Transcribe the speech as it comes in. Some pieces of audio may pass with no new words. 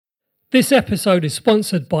This episode is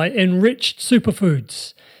sponsored by Enriched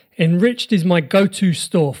Superfoods. Enriched is my go-to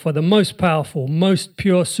store for the most powerful, most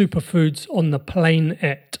pure superfoods on the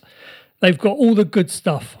planet. They've got all the good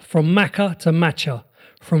stuff, from maca to matcha,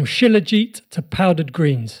 from shilajit to powdered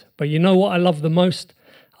greens. But you know what I love the most?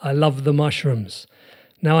 I love the mushrooms.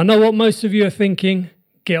 Now, I know what most of you are thinking.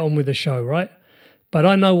 Get on with the show, right? But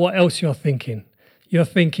I know what else you're thinking. You're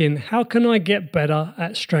thinking, how can I get better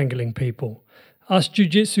at strangling people? Us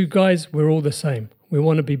jiu-jitsu guys, we're all the same. We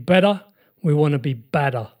want to be better. We want to be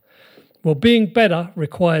badder. Well, being better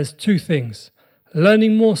requires two things: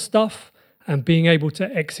 learning more stuff and being able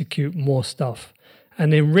to execute more stuff.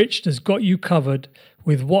 And Enriched has got you covered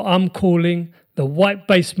with what I'm calling the White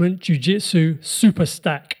Basement Jiu-Jitsu Super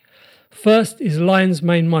Stack. First is lion's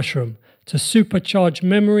mane mushroom to supercharge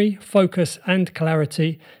memory, focus and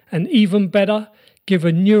clarity, and even better, give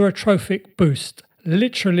a neurotrophic boost,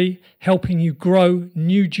 literally helping you grow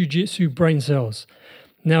new jiu-jitsu brain cells.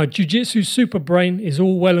 Now, a jiu-jitsu super brain is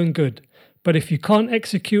all well and good, but if you can't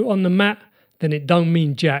execute on the mat, then it don't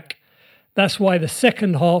mean jack. That's why the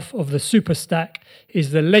second half of the super stack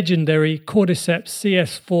is the legendary Cordyceps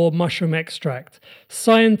CS4 mushroom extract,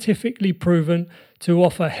 scientifically proven to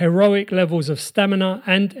offer heroic levels of stamina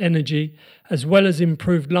and energy, as well as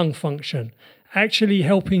improved lung function, actually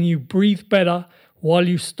helping you breathe better while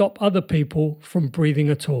you stop other people from breathing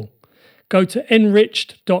at all. Go to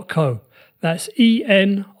enriched.co, that's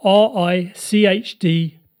enrichd.co,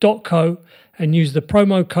 and use the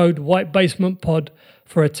promo code WhiteBasementPod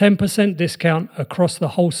for a 10% discount across the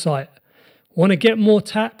whole site. Want to get more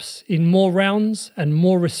taps in more rounds and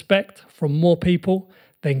more respect from more people?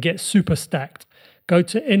 Then get super stacked. Go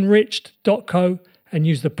to enriched.co and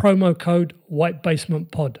use the promo code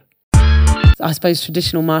WhiteBasementPod. I suppose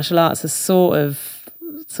traditional martial arts has sort of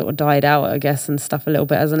died out, I guess, and stuff a little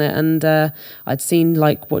bit, hasn't it? And I'd seen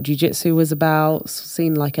like what jiu-jitsu was about,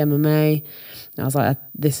 seen like MMA. And I was like,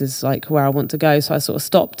 this is like where I want to go. So I sort of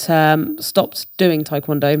stopped doing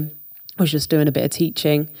taekwondo. I was just doing a bit of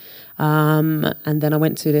teaching. And then I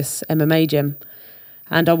went to this MMA gym.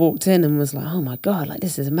 And I walked in and was like, oh my God, like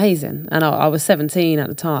this is amazing. And I was 17 at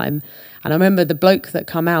the time. And I remember the bloke that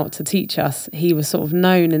come out to teach us, he was sort of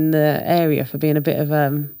known in the area for being a bit of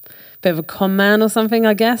a con man or something,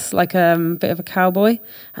 I guess, like a bit of a cowboy.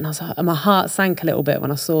 And I was like, my heart sank a little bit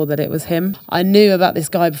when I saw that it was him. I knew about this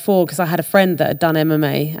guy before because I had a friend that had done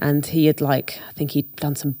MMA, and he had I think he'd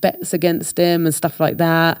done some bets against him and stuff like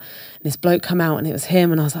that. And this bloke come out and it was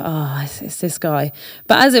him, and I was like, oh, it's this guy.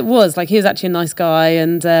 But as it was, like, he was actually a nice guy,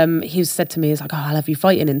 and he said to me, he's like, oh, I'll have you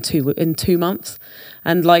fighting in 2 months.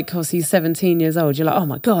 And like, obviously he's 17 years old. You're like, oh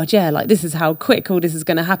my God, yeah, like this is how quick all this is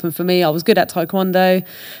going to happen for me. I was good at taekwondo.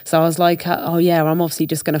 So I was like, oh yeah, I'm obviously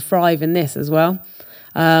just going to thrive in this as well.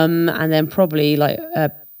 And then probably like a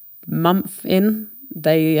month in,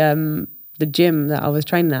 the gym that I was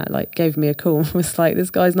training at like gave me a call and was like, this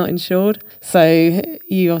guy's not insured, so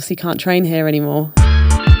you obviously can't train here anymore.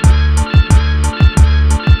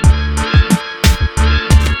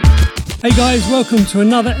 Hey guys, welcome to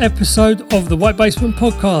another episode of the White Basement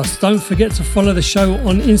Podcast. Don't forget to follow the show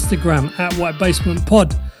on Instagram at White Basement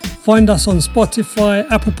Pod. Find us on Spotify,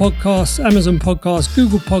 Apple Podcasts, Amazon Podcasts,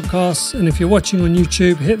 Google Podcasts, and if you're watching on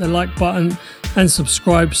YouTube, hit the like button and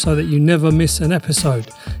subscribe so that you never miss an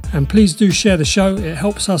episode. And please do share the show, it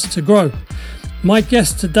helps us to grow. My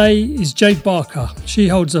guest today is Jade Barker. She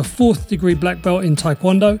holds a 4th degree black belt in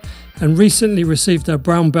Taekwondo and recently received her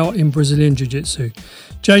brown belt in Brazilian Jiu-Jitsu.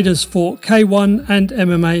 Jade has fought K1 and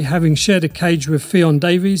MMA, having shared a cage with Theon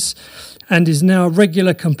Davies, and is now a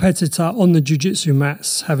regular competitor on the Jiu-Jitsu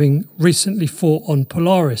mats, having recently fought on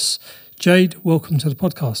Polaris. Jade, welcome to the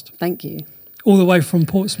podcast. Thank you. All the way from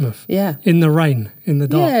Portsmouth? Yeah. In the rain, in the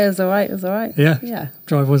dark? Yeah, it was all right. Yeah? Yeah.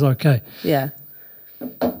 Drive was okay? Yeah.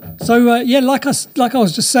 So, like I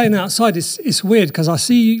was just saying outside, it's weird because I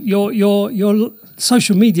see your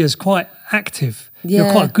social media is quite active. Yeah.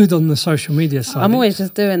 You're quite good on the social media side. I'm always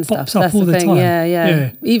just doing stuff. Pops up That's all the thing. time.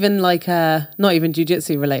 Yeah. Even like not even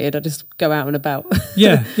jiu-jitsu related. I just go out and about.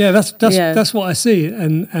 yeah. That's what I see.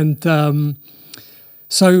 And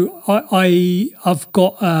so I've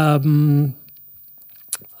got I'm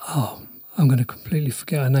going to completely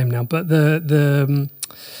forget her name now, but the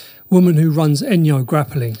woman who runs Enyo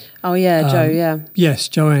Grappling. Oh yeah, Jo. Yeah. Yes,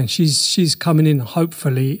 Joanne. She's coming in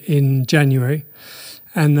hopefully in January,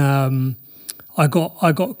 and I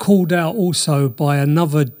got called out also by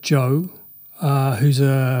another Joe, who's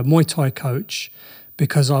a Muay Thai coach,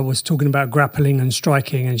 because I was talking about grappling and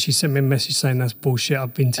striking, and she sent me a message saying that's bullshit.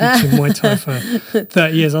 I've been teaching Muay Thai for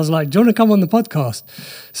 30 years. I was like, do you want to come on the podcast?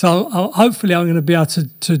 So hopefully I'm going to be able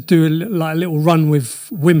to do a little run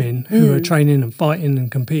with women who are training and fighting and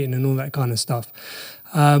competing and all that kind of stuff.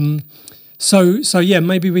 So yeah,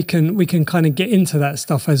 maybe we can kind of get into that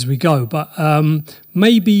stuff as we go. But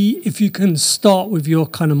maybe if you can start with your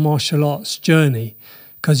kind of martial arts journey,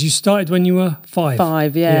 because you started when you were 5.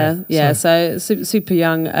 5, yeah. So super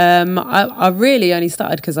young. I really only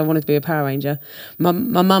started because I wanted to be a Power Ranger. My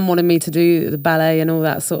mum wanted me to do the ballet and all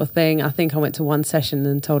that sort of thing. I think I went to one session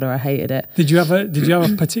and told her I hated it. Did you have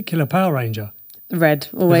a particular Power Ranger? Red,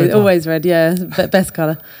 always red. Yeah, best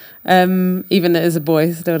colour. Even as a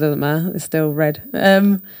boy, still doesn't matter. It's still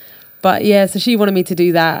red. But yeah, so she wanted me to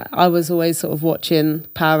do that. I was always sort of watching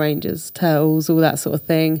Power Rangers, Turtles, all that sort of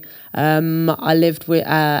thing. I lived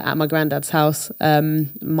at my granddad's house.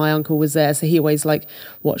 My uncle was there, so he always like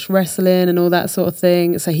watched wrestling and all that sort of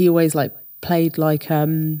thing. So he always like played like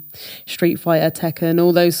Street Fighter, Tekken,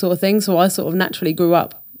 all those sort of things. So I sort of naturally grew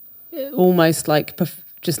up almost like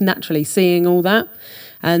just naturally seeing all that.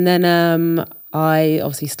 And then I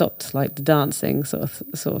obviously stopped like the dancing sort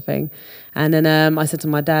of thing, and then I said to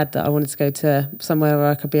my dad that I wanted to go to somewhere where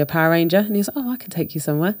I could be a Power Ranger, and he was like, "Oh, I can take you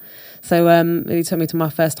somewhere." So he took me to my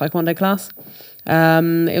first Taekwondo class.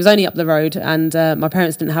 It was only up the road, and my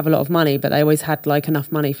parents didn't have a lot of money, but they always had like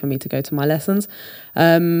enough money for me to go to my lessons.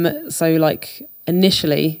 So like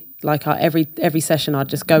initially, like every session I'd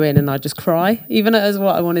just go in and I'd just cry, even as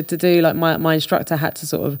what I wanted to do. Like my instructor had to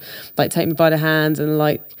sort of like take me by the hand and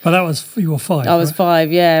like. But you were 5. I was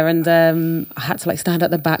 5, yeah, and I had to like stand at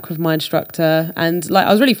the back with my instructor, and like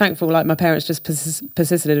I was really thankful. Like my parents just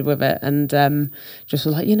persisted with it, and just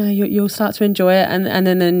were like, you'll start to enjoy it, and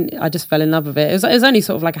then I just fell in love with it. It was only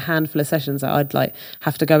sort of like a handful of sessions that I'd like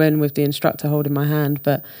have to go in with the instructor holding my hand,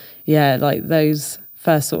 but yeah, like those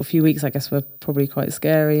first sort of few weeks, I guess, were probably quite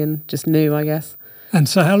scary and just new, I guess. And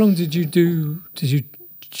so how long did you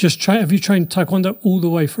just train? Have you trained Taekwondo all the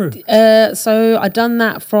way through? So I'd done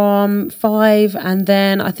that from 5, and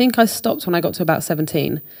then I think I stopped when I got to about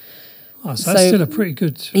 17. Oh, so that's still a pretty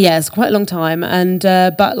good... Yeah, it's quite a long time. And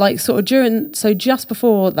but like sort of just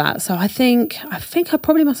before that, so I think I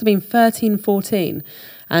probably must have been 13, 14.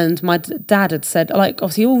 And my dad had said, like,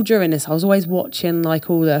 obviously all during this, I was always watching like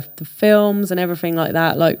all the films and everything like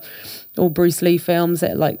that, like all Bruce Lee films,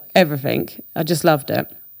 like everything. I just loved it.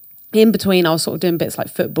 In between, I was sort of doing bits like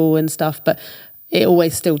football and stuff, but it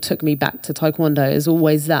always still took me back to Taekwondo. It was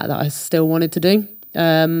always that I still wanted to do.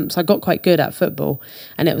 So I got quite good at football,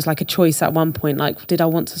 and it was like a choice at one point, like, did I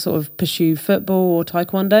want to sort of pursue football or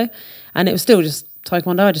Taekwondo? And it was still just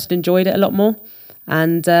Taekwondo. I just enjoyed it a lot more.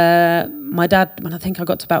 And my dad, when I think I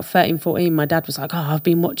got to about 13, 14, my dad was like, I've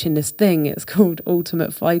been watching this thing. It's called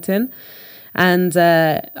Ultimate Fighting. And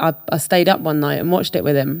I stayed up one night and watched it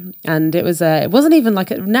with him. And it wasn't even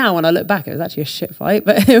like, now when I look back, it was actually a shit fight.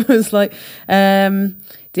 But it was like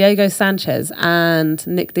Diego Sanchez and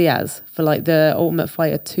Nick Diaz for like the Ultimate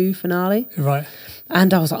Fighter 2 finale. Right.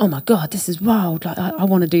 And I was like, oh my God, this is wild. Like, I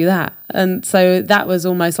want to do that. And so that was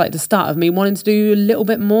almost like the start of me wanting to do a little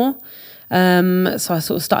bit more. So I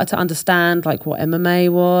sort of started to understand like what MMA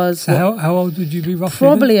was. So how old would you be roughly?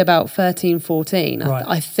 Probably about 13, 14, right.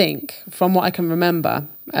 I think, from what I can remember.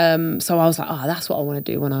 So I was like, that's what I want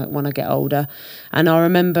to do when I get older. And I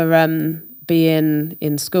remember being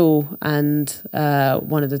in school, and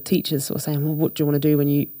one of the teachers sort of saying, well, what do you want to do when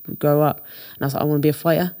you grow up? And I was like, I want to be a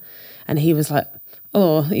fighter. And he was like,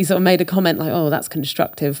 he sort of made a comment like, that's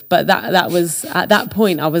constructive. But that was, at that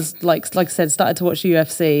point, I was like I said, started to watch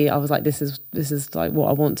UFC. I was like, this is like what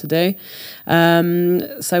I want to do.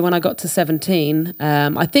 So when I got to 17,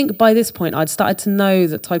 I think by this point I'd started to know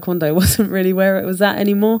that Taekwondo wasn't really where it was at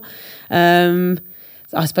anymore.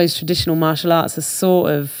 I suppose traditional martial arts has sort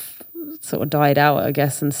of died out, I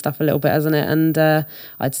guess, and stuff a little bit, hasn't it? And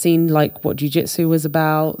I'd seen like what jiu-jitsu was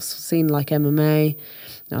about, seen like MMA.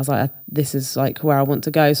 I was like, this is like where I want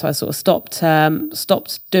to go. So I sort of stopped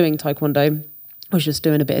doing Taekwondo. I was just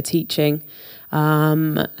doing a bit of teaching.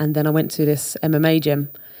 And then I went to this MMA gym,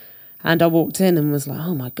 and I walked in and was like,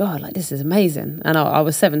 oh my God, like this is amazing. And I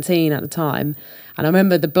was 17 at the time. And I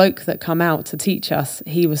remember the bloke that come out to teach us,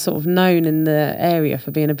 he was sort of known in the area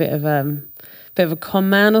for being a bit of a con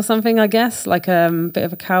man or something, I guess, like a bit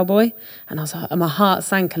of a cowboy. And I was like, my heart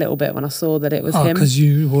sank a little bit when I saw that it was him. Because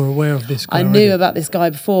you were aware of this guy. I knew about this guy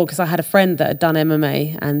before because I had a friend that had done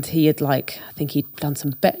MMA, and he had I think he'd done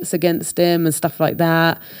some bets against him and stuff like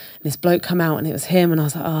that. this bloke come out and it was him, and I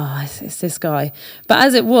was like, oh, it's this guy. But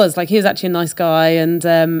as it was, like, he was actually a nice guy,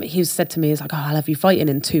 and he said to me, he's like, oh, I'll have you fighting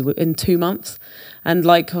in 2 months. And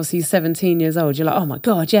like, obviously he's 17 years old. You're like, oh my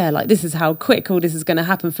God, yeah, like this is how quick all this is going to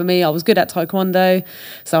happen for me. I was good at Taekwondo.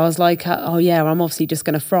 So I was like, oh yeah, I'm obviously just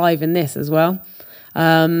going to thrive in this as well.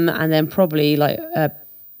 And then probably like a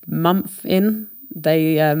month in,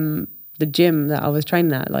 they, the gym that I was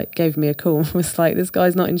training at, like, gave me a call and was like, this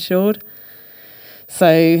guy's not insured,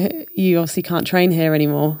 so you obviously can't train here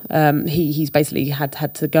anymore. He's basically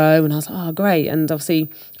had to go. And I was like, oh great. And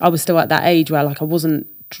obviously I was still at that age where like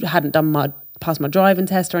hadn't passed my driving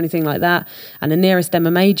test or anything like that, and the nearest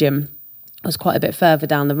MMA gym was quite a bit further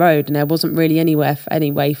down the road, and there wasn't really any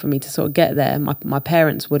way for me to sort of get there. My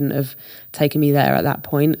parents wouldn't have taken me there at that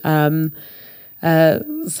point. So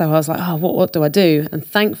I was like, oh, what do I do? And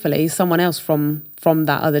thankfully someone else from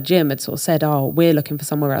that other gym had sort of said, oh, we're looking for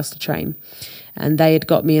somewhere else to train. And they had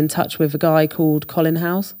got me in touch with a guy called Colin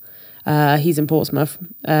House. He's in Portsmouth,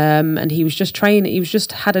 and he was just training. He was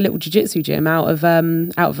just had a little jiu-jitsu gym out of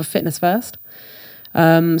a Fitness First.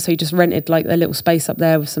 So he just rented like a little space up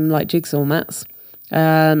there with some like jigsaw mats.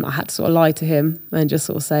 I had to sort of lie to him and just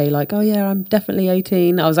sort of say like, oh yeah, I'm definitely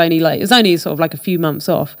 18. It was only sort of like a few months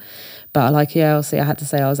off, but like, yeah, obviously I had to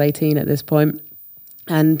say I was 18 at this point.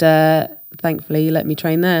 And thankfully he let me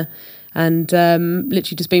train there. And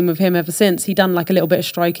literally just been with him ever since. He done like a little bit of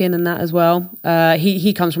striking and that as well.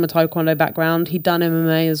 He comes from a Taekwondo background. He'd done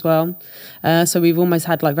MMA as well. So we've almost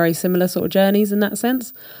had like very similar sort of journeys in that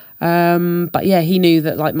sense. But yeah, he knew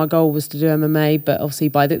that like my goal was to do MMA, but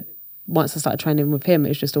obviously once I started training with him, it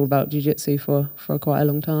was just all about jiu-jitsu for quite a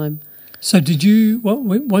long time. So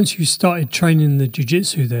once you started training the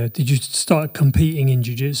jiu-jitsu there, did you start competing in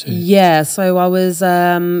jiu-jitsu? Yeah, so I was,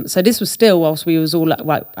 so this was still whilst we was all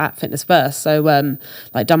at Fitness First. So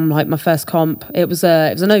like done like my first comp. It was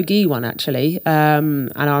a no-gi one actually.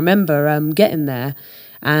 And I remember getting there,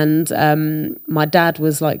 and my dad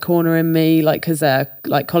was like cornering me, like, because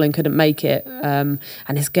like Colin couldn't make it, and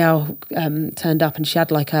this girl turned up, and she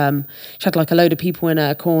had like a load of people in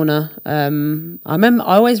her corner. I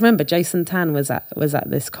always remember Jason Tan was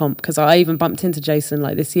at this comp, because I even bumped into Jason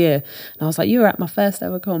like this year, and I was like, you were at my first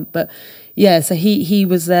ever comp. But yeah, so he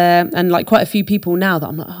was there, and like quite a few people now that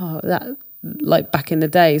I'm like, oh, that, like back in the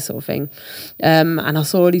day sort of thing. And I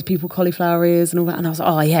saw all these people, cauliflower ears and all that, and I was like,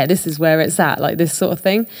 oh yeah, this is where it's at, like this sort of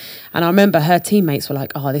thing. And I remember her teammates were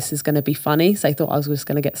like, oh, this is going to be funny. So they thought I was just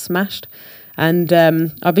going to get smashed. And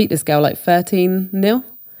I beat this girl like 13-0.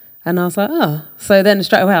 And I was like, oh. So then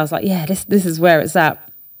straight away I was like, yeah, this is where it's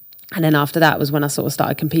at. And then after that was when I sort of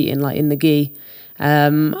started competing like in the gi. I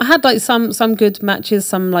had like some good matches,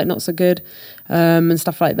 some like not so good, and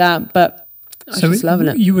stuff like that. But I was just loving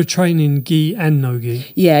it. You were training gi and no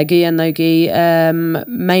gi? Yeah, gi and no gi.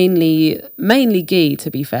 Mainly gi,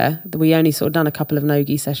 to be fair. We only sort of done a couple of no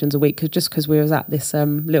gi sessions a week, because we was at this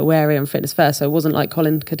little area in Fitness First. So it wasn't like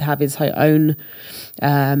Colin could have his own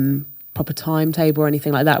proper timetable or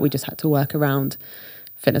anything like that. We just had to work around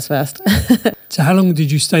Fitness First. So how long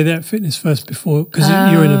did you stay there at Fitness First before? Because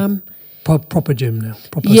you're in a proper gym now,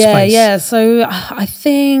 proper space. Yeah. So I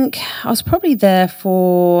think I was probably there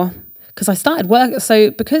for... because I started work,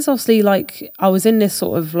 so because obviously like I was in this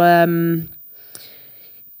sort of, sort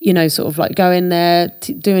of like going there,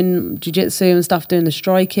 doing jiu-jitsu and stuff, doing the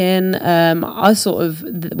striking, I sort of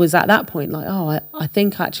was at that point like, oh, I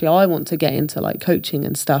think actually I want to get into like coaching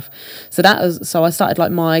and stuff. So I started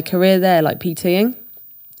like my career there, like PTing.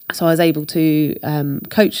 So I was able to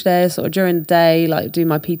coach there sort of during the day, like do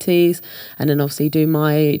my PTs, and then obviously do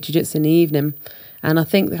my jiu-jitsu in the evening. And I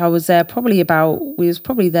think I was there we was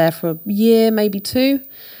probably there for a year, maybe 2.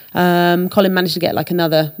 Colin managed to get like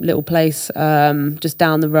another little place just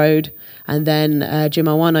down the road. And then Gym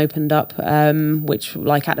 01 opened up, which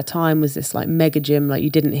like at the time was this like mega gym. Like you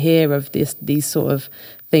didn't hear of these sort of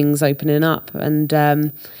things opening up. And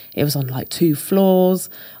it was on like 2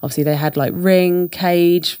 floors. Obviously they had like ring,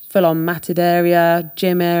 cage, full on matted area,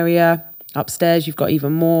 gym area. Upstairs you've got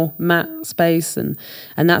even more mat space and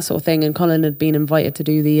that sort of thing. And Colin had been invited to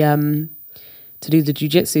do the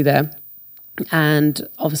jiu-jitsu there. And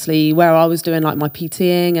obviously where I was doing like my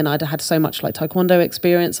PTing, and I'd had so much like Taekwondo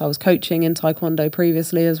experience, I was coaching in Taekwondo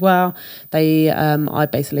previously as well. I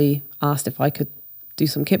basically asked if I could do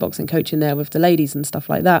some kickboxing coaching there with the ladies and stuff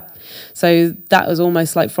like that. So that was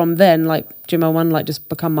almost like from then, like Gym 01 like just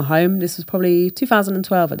become my home. This was probably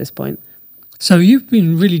 2012 at this point. So you've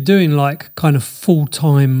been really doing like kind of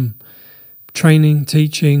full-time training,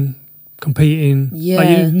 teaching competing? Yeah.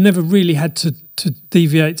 Like you never really had to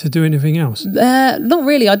deviate to do anything else? Not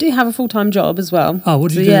really. I do have a full-time job as well. Oh,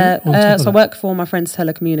 what do you do Yeah, on top of so I that? work for my friend's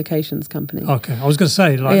telecommunications company. Okay, I was going to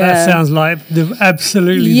say, like, Yeah. that sounds like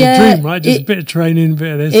absolutely Yeah, the dream, right? Just a bit of training,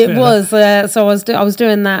 bit of this. It bit was. of that. So I was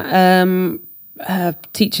doing that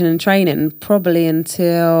teaching and training probably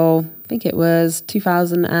until I think it was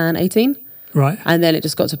 2018. Right. And then it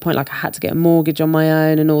just got to a point like I had to get a mortgage on my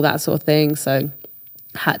own and all that sort of thing. So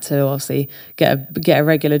had to obviously get a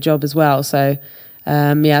regular job as well. So so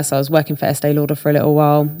I was working for Estee Lauder for a little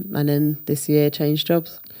while, and then this year changed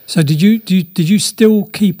jobs. So did you still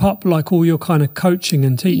keep up like all your kind of coaching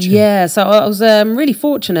and teaching? Yeah, so I was really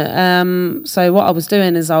fortunate. So what I was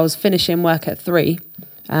doing is I was finishing work at 3.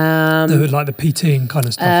 Like the PT kind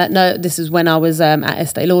of stuff. No, this is when I was at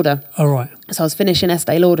Estee Lauder. All right. So I was finishing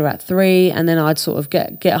Estee Lauder at 3, and then I'd sort of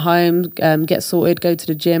get home, get sorted, go to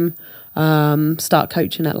the gym, start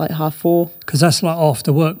coaching at like 4:30. Because that's like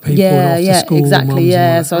after work people and after school. Exactly. mums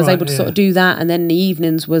Yeah, and so I was able to sort of do that, and then the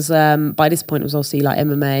evenings was by this point it was obviously like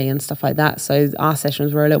MMA and stuff like that. So our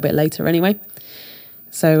sessions were a little bit later anyway.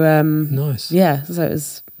 So nice. Yeah, so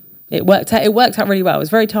it worked out really well. It was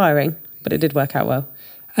very tiring, but it did work out well.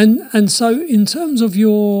 And so in terms of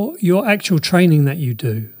your actual training that you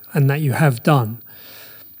do and that you have done,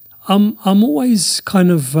 I'm always kind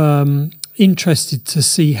of interested to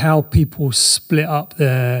see how people split up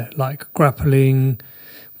their like grappling,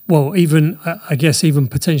 well, even I guess even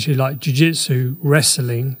potentially like jiu-jitsu,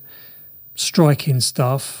 wrestling, striking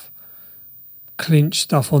stuff, clinch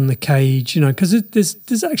stuff on the cage, because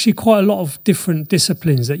there's actually quite a lot of different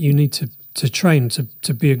disciplines that you need to train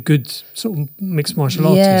to be a good sort of mixed martial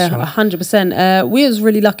artist. Yeah, right? 100%. We was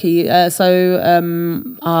really lucky.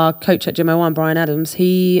 So our coach at Gym 01, Brian Adams,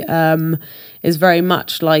 he is very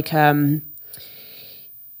much like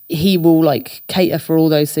he will like cater for all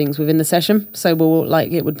those things within the session. So we'll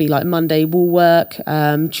like it would be like Monday wall work,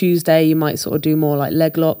 Tuesday you might sort of do more like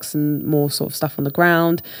leg locks and more sort of stuff on the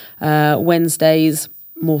ground. Wednesdays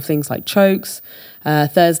more things like chokes.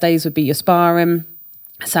 Thursdays would be your sparring.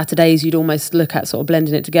 Saturdays you'd almost look at sort of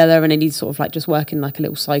blending it together, and then you'd sort of like just work in like a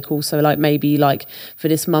little cycle. So like maybe like for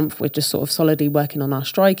this month we're just sort of solidly working on our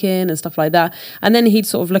striking and stuff like that. And then he'd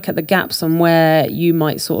sort of look at the gaps on where you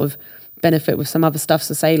might sort of benefit with some other stuff.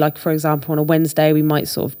 So say like for example on a Wednesday we might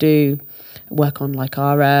sort of work on like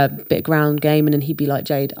our bit of ground game, and then he'd be like,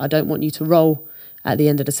 Jade, I don't want you to roll at the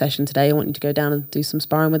end of the session today. I want you to go down and do some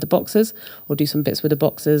sparring with the boxers or do some bits with the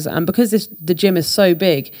boxers. And because the gym is so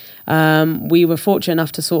big, we were fortunate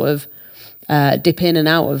enough to sort of dip in and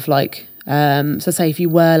out of like, so say if you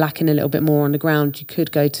were lacking a little bit more on the ground, you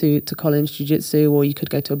could go to Collins Jiu-Jitsu, or you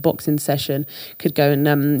could go to a boxing session, could go and,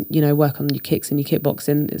 work on your kicks and your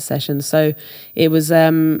kickboxing sessions. So it was,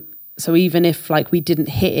 so even if like we didn't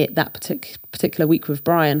hit it that particular week with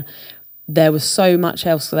Brian, there was so much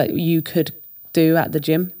else that you could do at the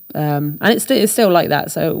gym, and it's still like that.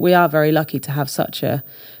 So we are very lucky to have such a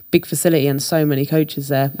big facility and so many coaches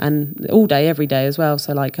there, and all day every day as well.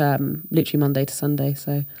 So like literally Monday to Sunday.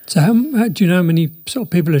 So how do you know how many sort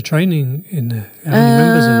of people are training in there? How many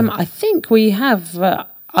members are there? I think we have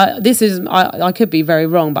I could be very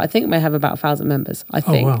wrong, but I think we have about 1,000 members. I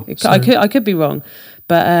think. Wow. I could be wrong,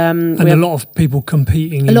 but and a lot of people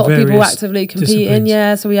competing. A lot of people actively competing. Disciplines.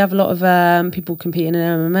 Yeah, so we have a lot of people competing in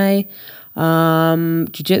MMA.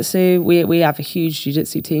 Jiu-jitsu, we have a huge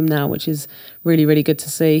jiu-jitsu team now, which is really, really good to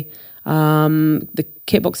see. The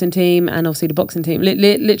kickboxing team and obviously the boxing team,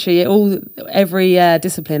 literally every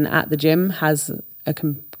discipline at the gym has a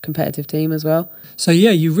competitive team as well. So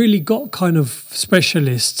yeah, you really got kind of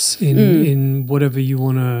specialists in whatever you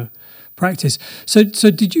want to practice. So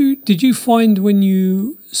did you find when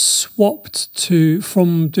you swapped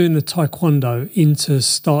from doing the taekwondo into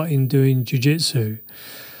starting doing jiu-jitsu,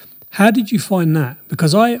 how did you find that?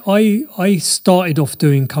 Because I started off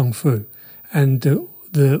doing kung fu, and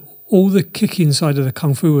all the kicking side of the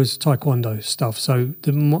kung fu was taekwondo stuff. So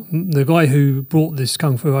the guy who brought this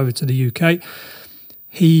kung fu over to the UK,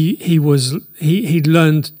 he'd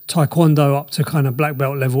learned taekwondo up to kind of black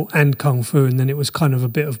belt level and kung fu, and then it was kind of a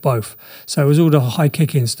bit of both. So it was all the high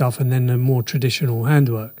kicking stuff and then the more traditional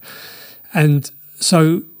handwork. And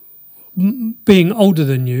so, being older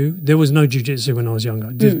than you, there was no jiu-jitsu when I was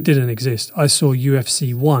younger. Didn't exist. I saw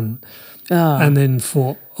UFC 1 and then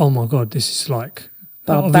thought, oh my God, this is like...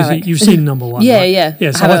 Obviously, you've seen number 1. Yeah, right?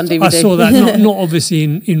 yeah. So I saw that, not obviously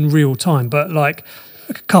in real time, but like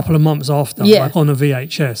a couple of months after, like on a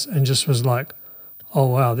VHS, and just was like, oh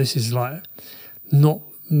wow, this is like not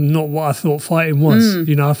what I thought fighting was.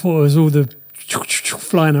 I thought it was all the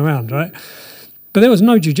flying around, right? But there was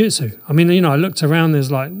no jiu-jitsu. I mean, I looked around,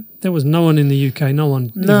 there was no one in the UK, no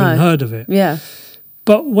one even heard of it. Yeah.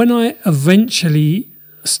 But when I eventually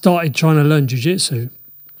started trying to learn jiu-jitsu,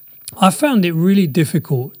 I found it really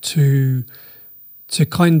difficult to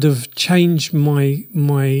kind of change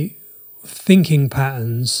my thinking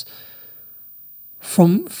patterns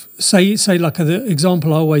from, say like the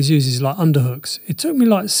example I always use is like underhooks. It took me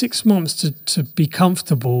like 6 months to be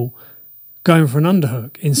comfortable going for an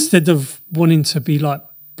underhook instead of wanting to be like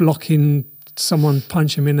blocking someone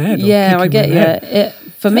punching him in the head. Yeah, I get you.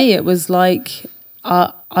 For me, it was like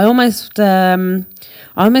I almost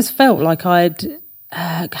felt like I'd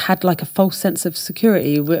had like a false sense of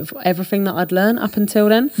security with everything that I'd learned up until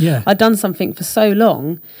then. Yeah, I'd done something for so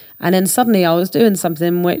long, and then suddenly I was doing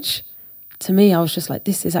something which, to me, I was just like,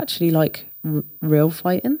 this is actually like real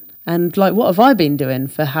fighting. And like, what have I been doing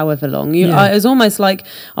for however long? It was almost like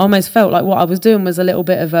I almost felt like what I was doing was a little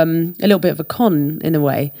bit of a con in a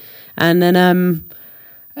way. And then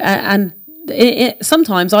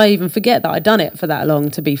sometimes I even forget that I'd done it for that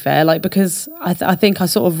long. To be fair, like because I think I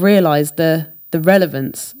sort of realised the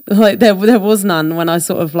relevance. Like there was none when I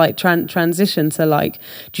sort of like transitioned to like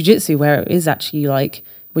jiu-jitsu, where it is actually like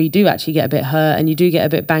where you do actually get a bit hurt and you do get a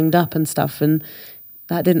bit banged up and stuff, and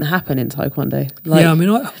that didn't happen in Taekwondo. Like, yeah, I mean,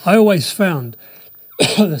 I always found I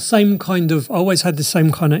always had the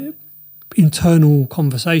same kind of internal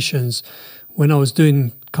conversations when I was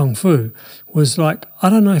doing Kung Fu, was like, I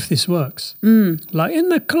don't know if this works. Like in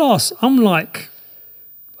the class, I'm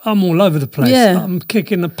all over the place. Yeah. I'm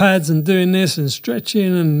kicking the pads and doing this and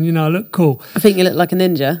stretching and, I look cool. I think you look like a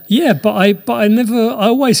ninja. Yeah, but I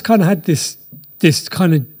always kind of had this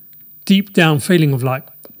kind of deep down feeling of like,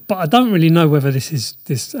 but I don't really know whether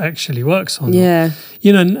this actually works or not. Yeah.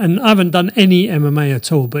 And I haven't done any MMA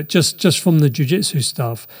at all, but just from the jiu-jitsu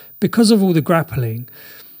stuff, because of all the grappling,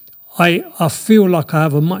 I feel like I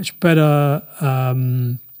have a much better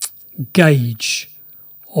gauge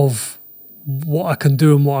of what I can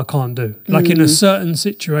do and what I can't do. Like in a certain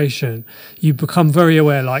situation, you become very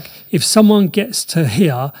aware, like if someone gets to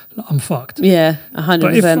here, I'm fucked. Yeah,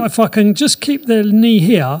 100%. But if I can just keep the knee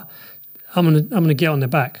here, I'm gonna get on their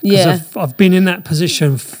back. Yeah, I've been in that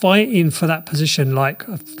position, fighting for that position like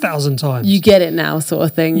 1,000 times. You get it now, sort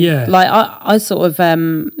of thing. Yeah. Like I sort of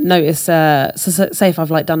notice. So say if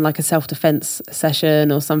I've like done like a self-defense session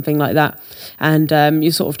or something like that, and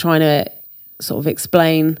you're sort of trying to sort of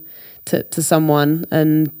explain to someone,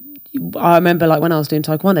 and I remember like when I was doing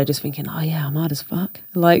Taekwondo, just thinking, oh yeah, I'm hard as fuck.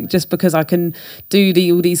 Like just because I can do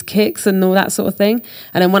all these kicks and all that sort of thing.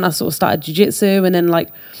 And then when I sort of started jiu-jitsu and then like,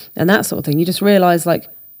 and that sort of thing, you just realise like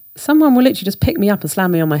someone will literally just pick me up and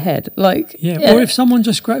slam me on my head. Like, yeah. Or if someone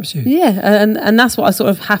just grabs you. Yeah. And that's what I sort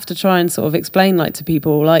of have to try and sort of explain like to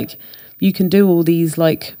people, like you can do all these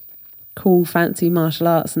like cool, fancy martial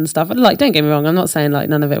arts and stuff. Like, don't get me wrong, I'm not saying like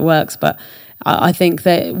none of it works, but I think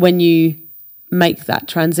that when you make that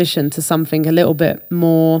transition to something a little bit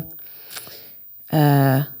more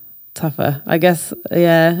tougher, I guess,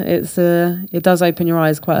 yeah, it does open your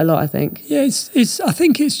eyes quite a lot, I think. Yeah, I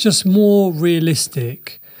think it's just more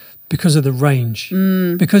realistic because of the range.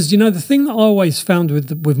 Because the thing that I always found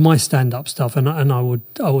with my stand-up stuff, and I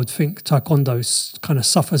would think Taekwondo kind of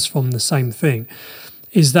suffers from the same thing,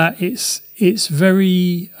 is that it's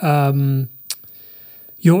very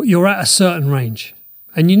you're at a certain range.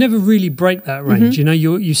 And you never really break that range.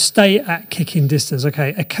 You stay at kicking distance.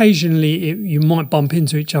 Okay, occasionally you might bump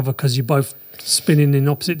into each other because you're both spinning in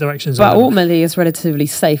opposite directions. But ultimately, it's relatively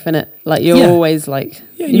safe, isn't it? Like you're always like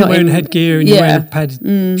you're wearing headgear and you're wearing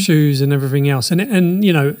padded shoes and everything else.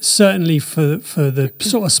 And certainly for the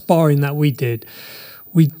sort of sparring that we did,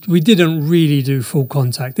 we didn't really do full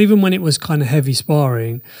contact. Even when it was kind of heavy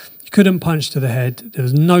sparring, couldn't punch to the head. There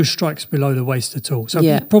was no strikes below the waist at all. So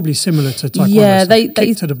probably similar to Taekwondo. Yeah, they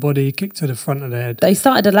kick to the body, kick to the front of the head. They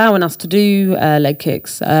started allowing us to do leg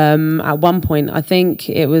kicks at one point. I think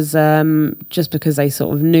it was just because they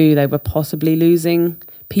sort of knew they were possibly losing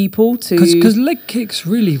people to... Because leg kicks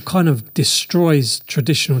really kind of destroys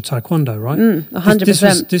traditional Taekwondo, right?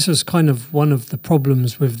 100%. This was kind of one of the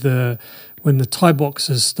problems with when the Thai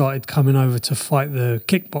boxers started coming over to fight the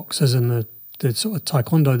kickboxers and the sort of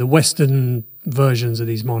Taekwondo, the Western versions of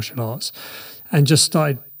these martial arts, and just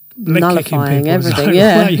started nullifying everything. Like,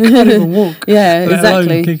 yeah, you can't even walk. Yeah,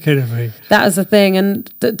 exactly. Kick anything. That was the thing, and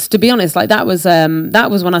to be honest, like that was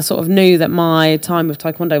when I sort of knew that my time with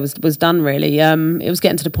Taekwondo was done. Really, it was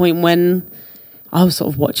getting to the point when I was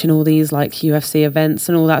sort of watching all these like UFC events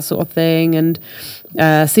and all that sort of thing, and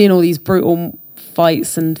seeing all these brutal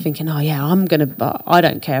fights and thinking, oh yeah, I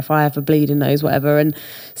don't care if I have a bleeding nose, whatever. And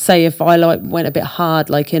say if I like went a bit hard,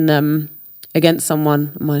 like in against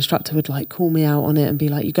someone, my instructor would like call me out on it and be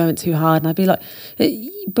like, "You're going too hard," and I'd be like,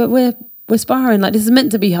 "But we're sparring, like this is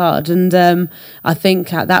meant to be hard." And I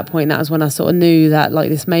think at that point, that was when I sort of knew that like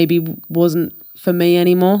this maybe wasn't for me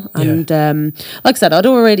anymore. And like I said, I'd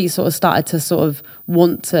already sort of started to sort of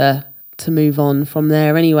want to move on from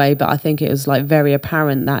there anyway, but I think it was like very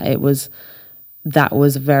apparent that that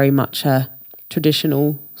was very much a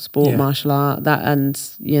traditional sport, martial art, that, and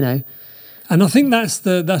you know. And I think that's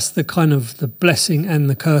the kind of the blessing and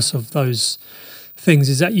the curse of those things,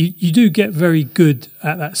 is that you do get very good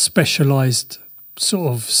at that specialized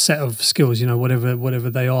sort of set of skills, you know, whatever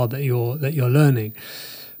they are that you're learning.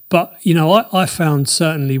 But you know, I found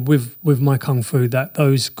certainly with my kung fu that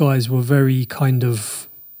those guys were very kind of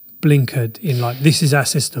blinkered in like, this is our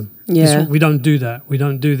system. Yeah, we don't do that. We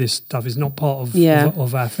don't do this stuff. It's not part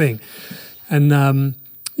of our thing. And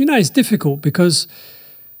you know, it's difficult because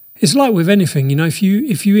it's like with anything, you know, if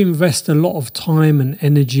you invest a lot of time and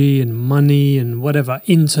energy and money and whatever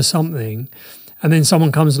into something, and then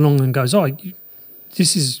someone comes along and goes, "Oh,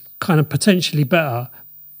 this is kind of potentially better,"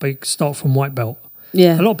 but you start from white belt.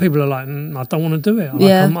 Yeah, a lot of people are like, "I don't want to do it." Like,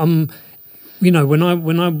 yeah, I'm, you know, when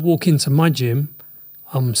I walk into my gym,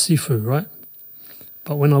 I'm Sifu, right?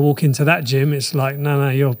 But when I walk into that gym, it's like, no,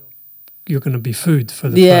 you're going to be food for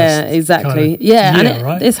the first exactly kind of and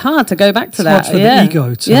right? It's hard to go back to it's that. Hard for the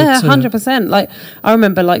ego to 100%. Like I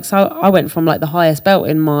remember, like, so I went from like the highest belt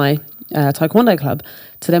in my taekwondo club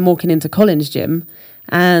to then walking into Colin's gym,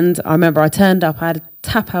 and I remember I turned up, I had a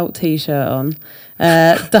tap out t-shirt on,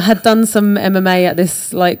 had done some MMA at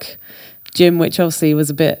this like gym, which obviously was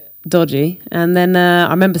a bit dodgy, and then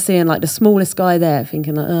I remember seeing like the smallest guy there,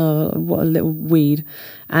 thinking like, oh, what a little weed,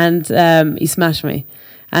 and he smashed me.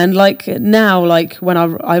 And like now, like when I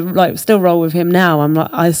like still roll with him now, I'm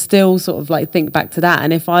like, I still sort of like think back to that.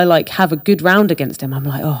 And if I like have a good round against him, I'm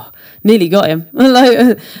like, oh, nearly got him.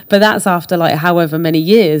 Like, but that's after like however many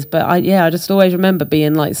years. But I just always remember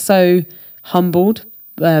being like so humbled.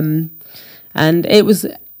 And it was,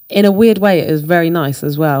 in a weird way, it was very nice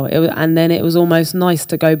as well. And then it was almost nice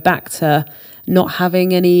to go back to not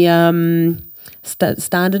having any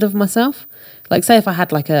standard of myself. Like, say if I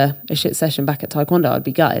had like a shit session back at Taekwondo, I'd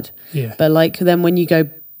be gutted. Yeah. But like then when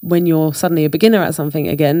you're suddenly a beginner at something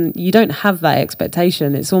again, you don't have that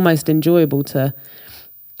expectation. It's almost enjoyable to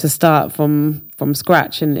start from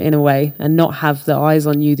scratch in a way, and not have the eyes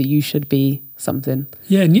on you that you should be something.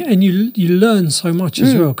 Yeah, and you learn so much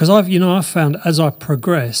as well. Because I've found as I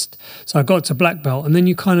progressed, so I got to black belt, and then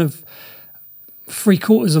you kind of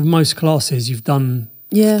 3/4 of most classes you've done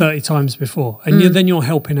 30 times before, and then you're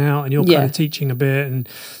helping out and you're kind of teaching a bit, and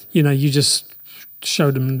you know, you just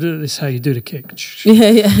show them, this is how you do the kick.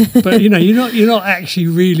 But you know, you're not actually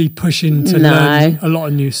really pushing to learn a lot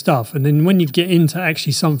of new stuff. And then when you get into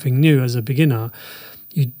actually something new as a beginner,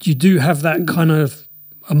 you do have that kind of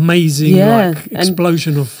amazing like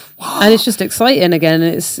explosion of wow. And it's just exciting again.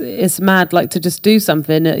 It's mad, like to just do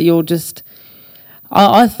something that you're just.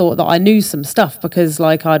 I thought that I knew some stuff because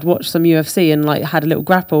like I'd watched some UFC and like had a little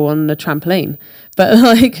grapple on the trampoline, but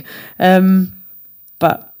like,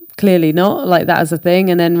 but clearly not, like that is a thing.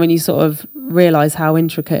 And then when you sort of realize how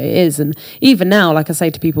intricate it is, and even now, like I say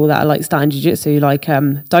to people that are like starting jiu-jitsu, like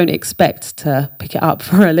don't expect to pick it up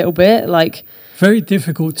for a little bit. Like very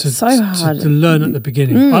difficult to learn at the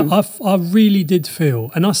beginning. I really did feel,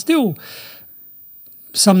 and I still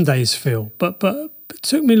some days feel, but it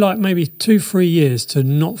took me like maybe 2-3 years to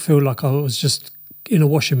not feel like I was just in a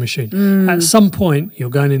washing machine. At some point, you're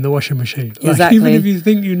going in the washing machine. Like, exactly. Even if you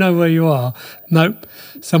think you know where you are, nope.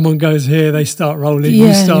 Someone goes here, they start rolling,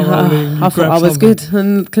 you start rolling. You I thought I was good,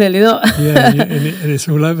 and clearly not. and it's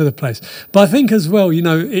all over the place. But I think as well, you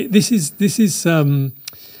know, this is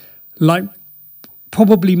like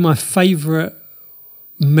probably my favourite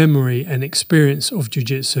memory and experience of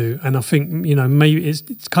jiu-jitsu, and I think, you know, maybe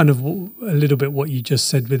it's kind of a little bit what you just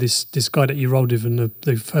said with this guy that you rolled with in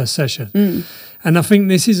the first session. And I think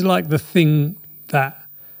this is like the thing that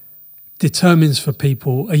determines for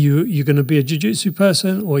people, are you're going to be a jiu-jitsu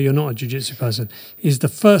person or you're not a jiu-jitsu person, is the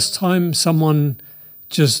first time someone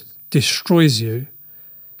just destroys you,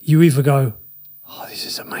 you either go, oh, this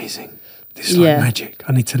is amazing, this is like magic,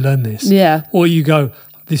 I need to learn this, or you go,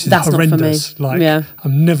 this is that's horrendous. Like,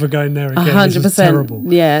 I'm never going there again. 100%. This is terrible.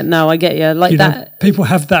 Yeah, no, I get you. Like that. Know, people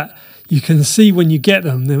have that. You can see when you get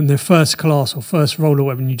them in their first class or first roll or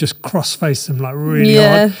whatever, and you just cross-face them like really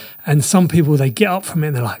hard. And some people, they get up from it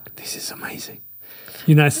and they're like, this is amazing.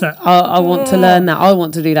 You know, it's that. I want to learn that. I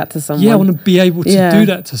want to do that to someone. Yeah, I want to be able to do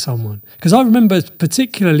that to someone. Because I remember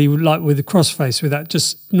particularly like with the crossface, with that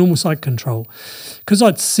just normal side control, because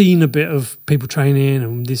I'd seen a bit of people training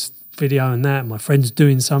and this video and that. My friend's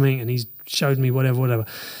doing something and he's showed me whatever.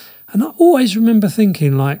 And I always remember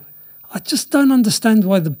thinking, like, I just don't understand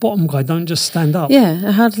why the bottom guy don't just stand up.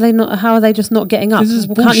 Yeah, how are they just not getting up?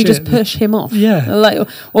 Can't you just push him off? Yeah. Like,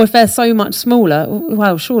 or if they're so much smaller,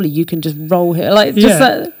 well, surely you can just roll here. Like, just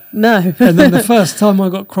no. And then the first time I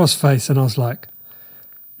got crossface and I was like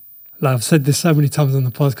I've said this so many times on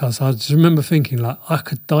the podcast, I just remember thinking, like, I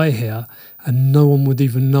could die here and no one would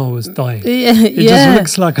even know I was dying. It just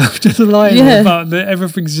looks like I'm just lying about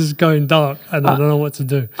everything's just going dark and I don't know what to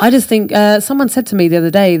do. I just think someone said to me the other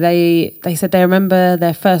day, they said they remember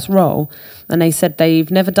their first role and they said they've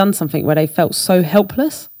never done something where they felt so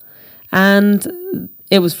helpless. And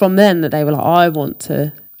it was from then that they were like, I want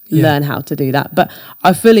to learn how to do that. But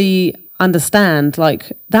I fully understand,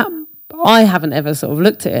 like, that. I haven't ever sort of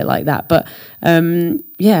looked at it like that. But,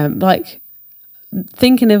 like,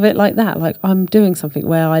 thinking of it like that, like, I'm doing something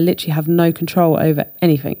where I literally have no control over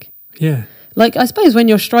anything. Yeah. Like, I suppose when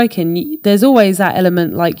you're striking, there's always that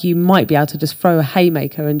element, like, you might be able to just throw a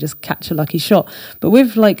haymaker and just catch a lucky shot. But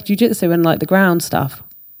with, like, jiu-jitsu and, like, the ground stuff,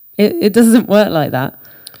 it doesn't work like that.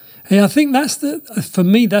 Yeah, I think for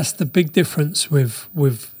me, that's the big difference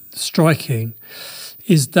with striking,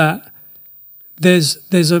 is that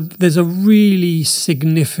there's a really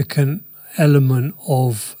significant element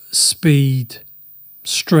of speed,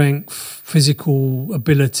 strength, physical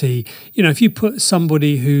ability. You know, if you put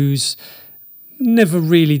somebody who's never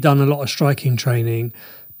really done a lot of striking training,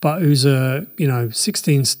 but who's a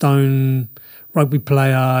 16 stone rugby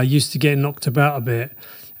player, used to getting knocked about a bit,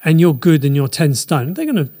 and you're good and you're 10 stone, they're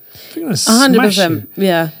gonna smash you.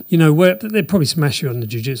 Yeah. You know, they'd probably smash you on the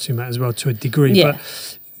jiu-jitsu mat as well to a degree. Yeah. But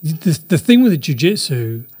the thing with the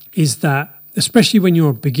jiu-jitsu is that, especially when you're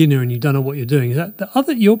a beginner and you don't know what you're doing, is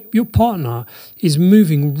that your partner is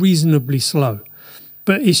moving reasonably slow.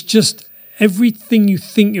 But it's just everything you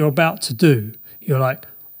think you're about to do, you're like,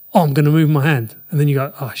 oh, I'm going to move my hand. And then you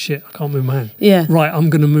go, oh, shit, I can't move my hand. Yeah. Right, I'm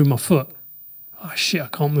going to move my foot. Oh, shit, I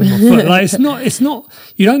can't move my foot. Like, it's not,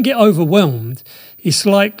 you don't get overwhelmed. It's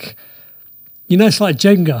like, it's like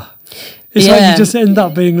Jenga. It's like you just end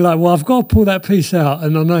up being like, well, I've got to pull that piece out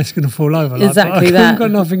and I know it's going to fall over. Like, exactly I've got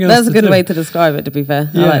nothing else That's a good do. way to describe it, to be fair.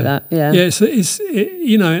 Yeah. I like that. Yeah.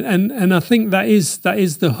 Yeah, and I think that is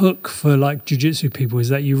the hook for, like, jiu-jitsu people, is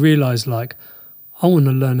that you realise, like, I want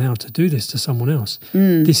to learn how to do this to someone else.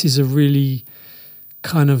 This is a really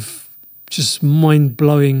kind of just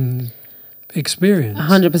mind-blowing experience.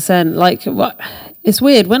 100%. Like, it's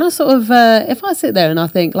weird when I sort of if I sit there and I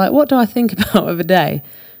think, like, what do I think about of a day?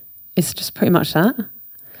 It's just pretty much that.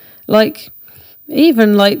 Like,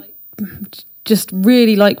 even like just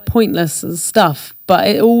really like pointless stuff, but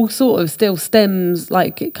it all sort of still stems,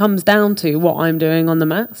 like, it comes down to what I'm doing on the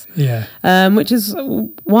mats. Yeah. Which is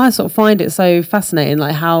why I sort of find it so fascinating,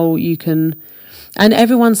 like how you can. And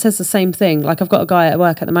everyone says the same thing. Like, I've got a guy at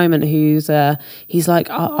work at the moment who's he's like,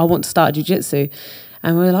 I want to start jiu-jitsu.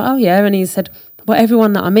 And we were like, oh yeah. And he said, well,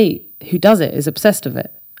 everyone that I meet who does it is obsessed with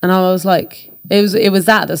it. And I was like, it was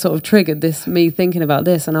that sort of triggered me thinking about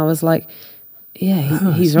this. And I was like,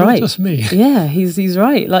 yeah, he's right. Not just me. Yeah, he's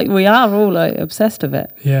right. Like, we are all, like, obsessed with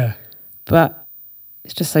it. Yeah. But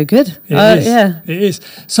it's just so good. It is. Yeah. It is.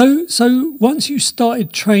 So once you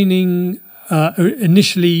started training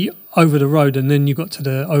initially over the road, and then you got to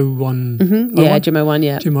the 01. Mm-hmm. Yeah, Gym 01,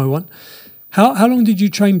 yeah. Gym 01. How long did you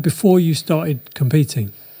train before you started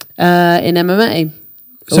competing? In MMA.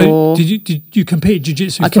 So did you compete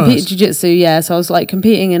jiu-jitsu first? I competed jiu-jitsu, yeah. So I was, like,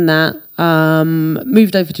 competing in that.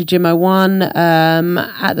 Moved over to Gym 01.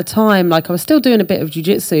 At the time, like, I was still doing a bit of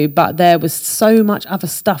jiu-jitsu, but there was so much other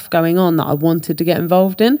stuff going on that I wanted to get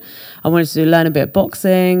involved in. I wanted to learn a bit of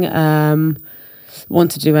boxing.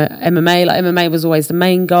 Wanted to do MMA. Like, MMA was always the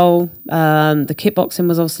main goal. The kickboxing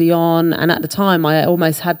was obviously on, and at the time I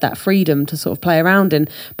almost had that freedom to sort of play around in,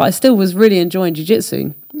 but I still was really enjoying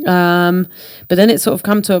jiu-jitsu. But then it sort of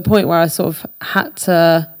come to a point where I sort of had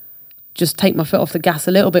to just take my foot off the gas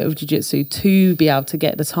a little bit of jiu-jitsu to be able to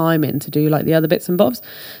get the time in to do, like, the other bits and bobs.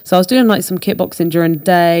 So I was doing, like, some kickboxing during the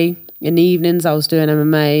day. In the evenings, I was doing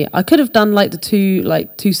MMA. I could have done, like, the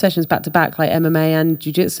two sessions back to back, like MMA and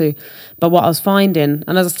jiu-jitsu. But what I was finding,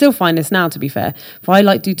 and I still find this now, to be fair, if I,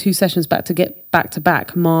 like, do 2 sessions back to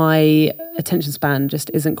back, my attention span just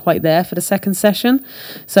isn't quite there for the second session.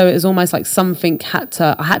 So it was almost like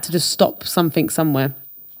I had to just stop something somewhere.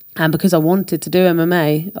 And because I wanted to do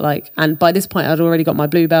MMA, like, and by this point I'd already got my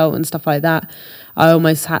blue belt and stuff like that, I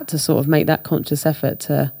almost had to sort of make that conscious effort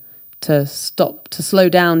to slow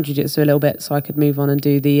down jiu-jitsu a little bit so I could move on and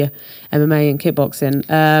do the MMA and kickboxing.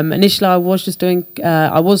 Initially I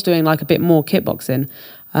was doing like a bit more kickboxing,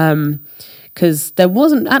 because there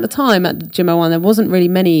wasn't, at the time at the Gym 01, there wasn't really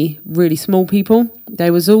many really small people.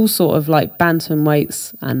 They was all sort of like bantam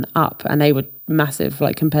weights and up, and they were massive,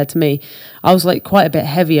 like compared to me. I was like quite a bit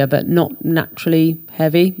heavier, but not naturally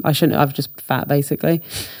heavy. I shouldn't, I was just fat basically.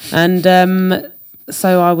 And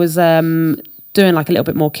so I was doing like a little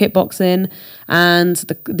bit more kickboxing, and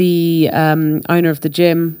the owner of the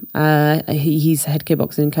gym, he's head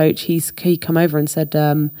kickboxing coach, he come over and said,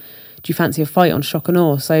 do you fancy a fight on Shock and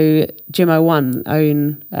Awe? So Gym 01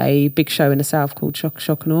 own a big show in the south called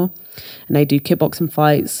Shock and Awe, and they do kickboxing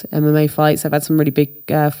fights, MMA fights. They've had some really big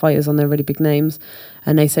fighters on there, really big names,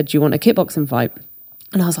 and they said, do you want a kickboxing fight?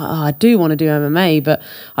 And I was like, oh, I do want to do MMA, but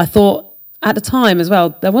I thought at the time as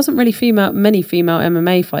well, there wasn't really many female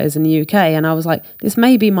MMA fighters in the UK, and I was like, this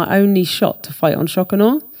may be my only shot to fight on Shock and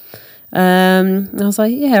Awe. And I was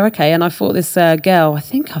like, yeah, okay. And I fought this girl, I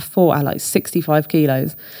think I fought at like 65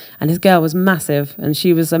 kilos, and this girl was massive, and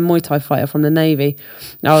she was a Muay Thai fighter from the Navy.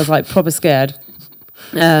 I was like proper scared.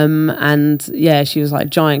 And yeah, she was like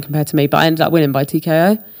giant compared to me, but I ended up winning by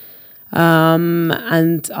TKO.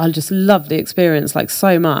 And I just loved the experience like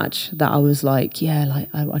so much that I was like, yeah, like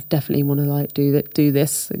I definitely want to like do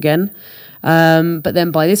this again. But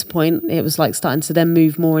then by this point, it was like starting to then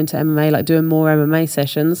move more into MMA, like doing more MMA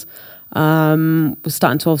sessions. Was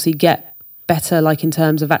starting to obviously get better, like in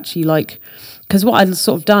terms of actually like, because what I'd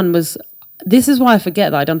sort of done was, this is why I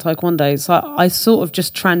forget that I'd done Taekwondo. So I sort of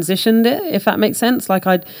just transitioned it, if that makes sense. Like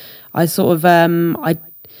I sort of,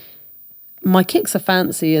 my kicks are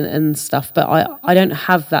fancy and stuff, but I don't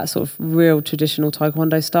have that sort of real traditional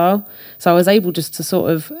Taekwondo style. So I was able just to sort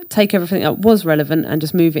of take everything that was relevant and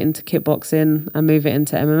just move it into kickboxing and move it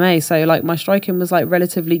into MMA. So like my striking was like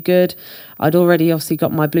relatively good. I'd already obviously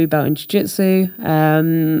got my blue belt in jiu-jitsu.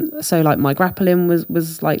 So like my grappling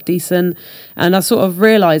was like decent. And I sort of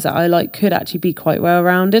realised that I like could actually be quite well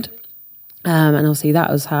rounded. And obviously that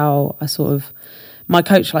was how I sort of, my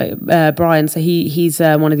coach, like Brian, so he's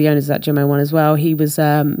one of the owners at Gym 01 as well. He was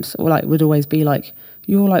sort of like, would always be like,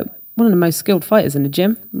 you're like one of the most skilled fighters in the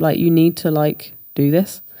gym. Like you need to like do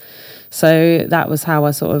this. So that was how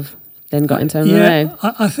I sort of then got into MMA.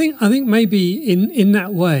 Yeah, I think maybe in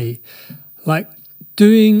that way, like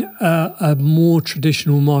doing a more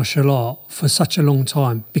traditional martial art for such a long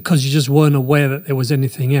time because you just weren't aware that there was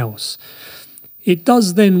anything else. It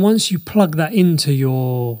does then, once you plug that into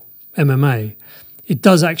your MMA, it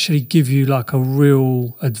does actually give you like a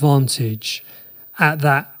real advantage at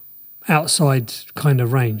that outside kind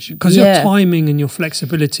of range, because your timing and your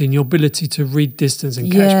flexibility and your ability to read distance and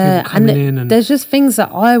catch people coming in. And there's just things that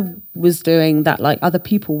I was doing that like other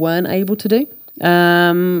people weren't able to do.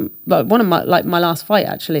 But one of my last fight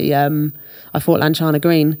actually, I fought Lanchana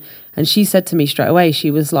Green, and she said to me straight away,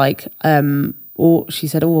 she was like, she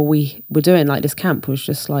said, we were doing like this camp was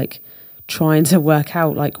just like trying to work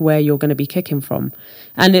out like where you're going to be kicking from,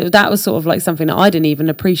 and that was sort of like something that I didn't even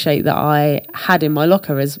appreciate that I had in my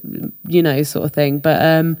locker, as you know, sort of thing. But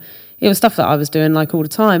it was stuff that I was doing like all the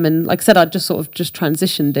time, and like I said, I just sort of just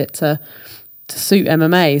transitioned it to suit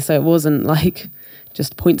MMA, so it wasn't like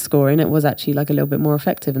just point scoring. It was actually like a little bit more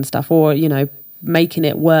effective and stuff, or you know, making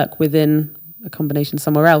it work within a combination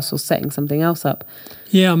somewhere else or setting something else up.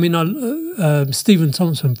 Yeah, I mean, Stephen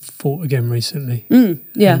Thompson fought again recently.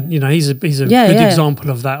 Yeah, and, you know, he's a good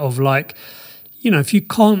example of that. Of like, you know, if you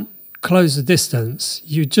can't close the distance,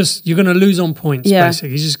 you're going to lose on points. Basically,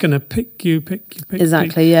 he's just going to pick you.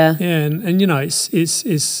 Exactly. Yeah. Yeah, and you know,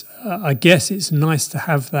 it's I guess it's nice to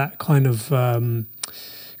have that kind of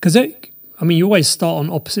because I mean, you always start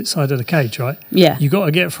on opposite side of the cage, right? Yeah. You got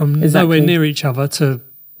to get from nowhere near each other to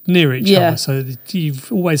near each other, so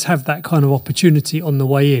you've always have that kind of opportunity on the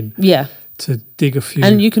way in to dig a few,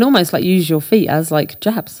 and you can almost like use your feet as like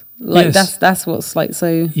jabs, like that's what's like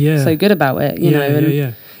so good about it, you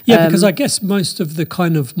know. Because I guess most of the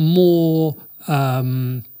kind of more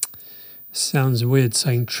sounds weird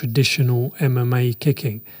saying traditional MMA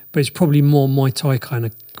kicking, but it's probably more Muay Thai kind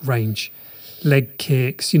of range. Leg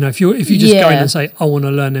kicks, you know, if you just go in and say I want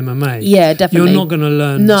to learn MMA, definitely, you're not going to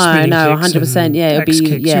learn no, 100%. It'll be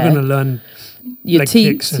kicks. You're going to learn your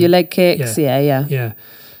teeps, your leg kicks,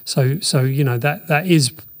 So you know that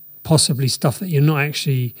is possibly stuff that you're not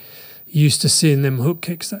actually used to seeing, them hook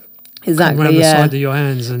kicks that come around the side of your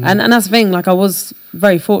hands, and that's the thing. Like I was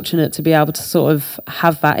very fortunate to be able to sort of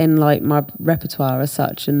have that in like my repertoire as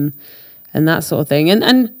such, and that sort of thing,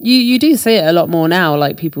 and you do see it a lot more now,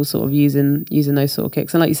 like people sort of using those sort of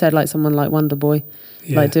kicks, and like you said, like someone like Wonder Boy,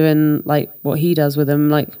 like doing like what he does with them,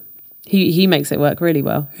 like he makes it work really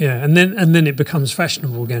well. Yeah, and then it becomes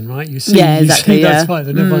fashionable again, right? You see those fights,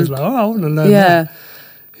 and everyone's like, oh, I want to learn that.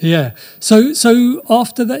 Yeah. So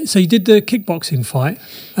after that, so you did the kickboxing fight,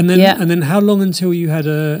 and then how long until you had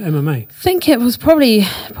a MMA? I think it was probably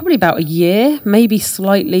about a year, maybe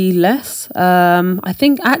slightly less. I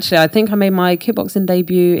think I made my kickboxing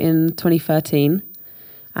debut in 2013,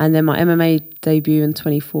 and then my MMA debut in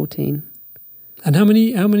 2014. And how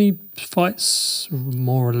many fights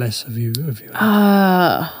more or less have you had?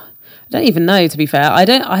 I don't even know, to be fair. I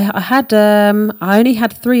only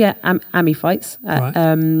had 3 AMI fights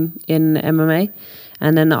in MMA,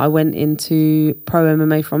 and then I went into pro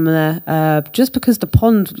MMA from there, just because the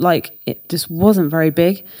pond, like, it just wasn't very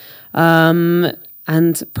big, and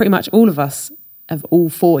pretty much all of us have all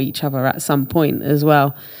fought each other at some point as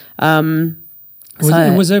well.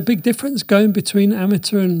 Was there a big difference going between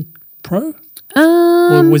amateur and pro?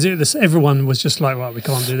 Or was it this? Everyone was just like, right, we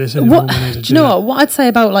can't do this anymore. Do you know what? What I'd say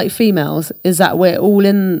about like females is that we're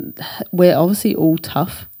obviously all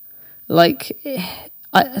tough. Like,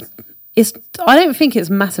 I don't think it's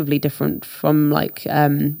massively different from like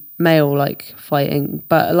male like fighting,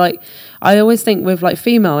 but like I always think with like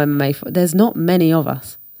female MMA, there's not many of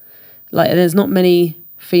us. Like, there's not many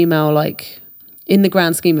female, like, in the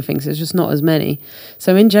grand scheme of things, there's just not as many.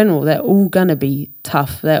 So in general, they're all going to be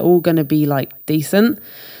tough. They're all going to be like decent.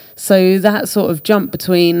 So that sort of jump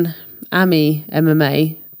between AMI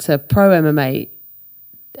MMA to pro MMA,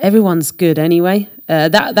 everyone's good anyway.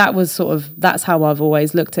 That was sort of, that's how I've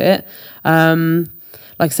always looked at it. Like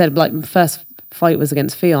I said, like my first fight was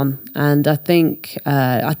against Fionn, and I think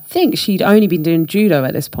she'd only been doing judo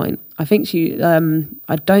at this point. I think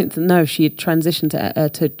I don't know if she had transitioned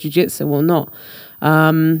to jiu-jitsu or not.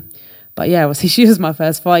 But yeah, obviously she was my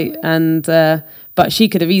first fight, and but she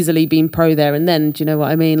could have easily been pro there and then. Do you know what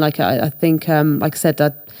I mean? Like I think, like I said,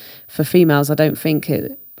 for females, I don't think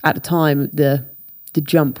at the time the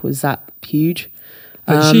jump was that huge.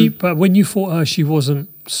 But when you fought her, she wasn't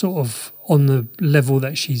sort of on the level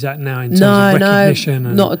that she's at now in terms of recognition.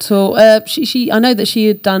 No, not at all. I know that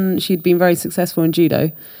she'd been very successful in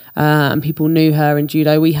judo, and people knew her in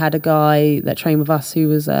judo. We had a guy that trained with us who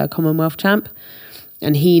was a Commonwealth champ,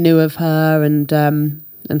 and he knew of her and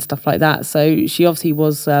stuff like that. So she obviously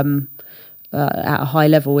was at a high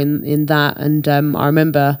level in that. And I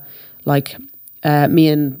remember like me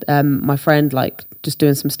and my friend like just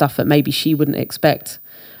doing some stuff that maybe she wouldn't expect.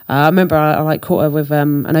 I remember I like caught her with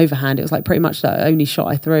an overhand. It was like pretty much the only shot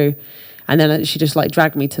I threw, and then she just like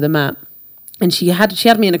dragged me to the mat, and she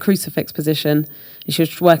had me in a crucifix position, and she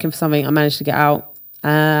was working for something. I managed to get out,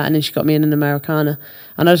 and then she got me in an Americana,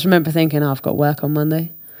 and I just remember thinking, I've got work on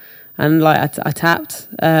Monday, and like I tapped,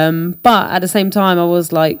 but at the same time I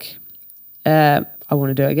was like, I want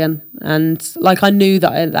to do it again, and like I knew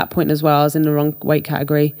that at that point as well I was in the wrong weight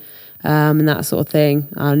category. And that sort of thing.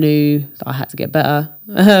 I knew that I had to get better,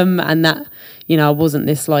 and that, you know, I wasn't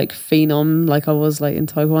this like phenom like I was like in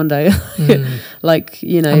Taekwondo. Like,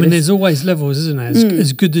 you know, I mean, there's always levels, isn't there?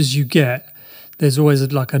 As good as you get, there's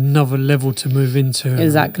always like another level to move into.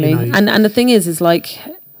 Exactly. You know, and the thing is like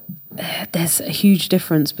there's a huge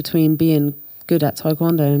difference between being good at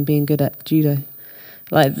Taekwondo and being good at judo.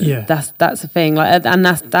 Like, yeah. That's the thing. Like, and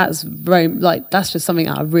that's very like that's just something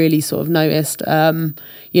that I really sort of noticed.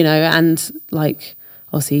 You know, and like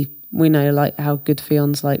obviously we know like how good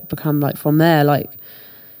Fionn's like become like from there. Like,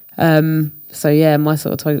 so yeah, my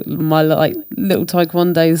sort of my like little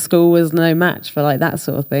Taekwondo school was no match for like that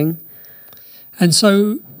sort of thing. And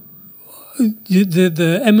so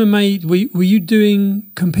the MMA, were you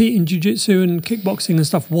competing jiu-jitsu and kickboxing and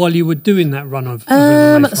stuff while you were doing that run of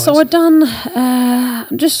MMA fights? So I'd done,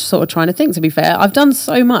 I'm just sort of trying to think, to be fair. I've done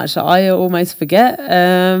so much that I almost forget.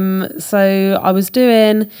 So I was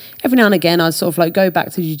doing, every now and again, I'd sort of like go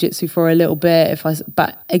back to jiu-jitsu for a little bit.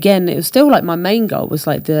 But again, it was still like my main goal was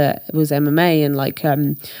like was MMA, and like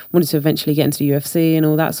wanted to eventually get into the UFC and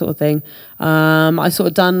all that sort of thing. I sort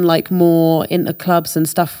of done like more into clubs and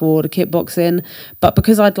stuff for the kickboxing, but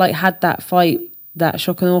because I'd like had that fight, that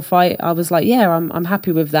shock and awe fight, I was like, yeah, I'm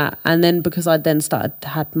happy with that. And then because I'd then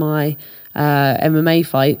had my MMA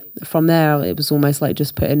fight, from there it was almost like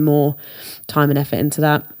just putting more time and effort into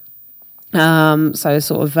that. So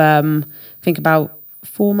sort of think about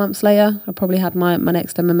 4 months later, I probably had my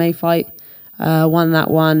next MMA fight, won that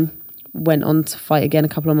one. Went on to fight again a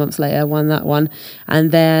couple of months later, won that one,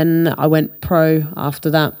 and then I went pro after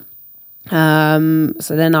that.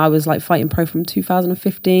 So then I was like fighting pro from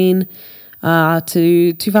 2015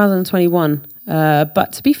 to 2021.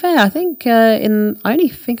 But to be fair, I think I only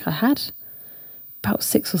think I had about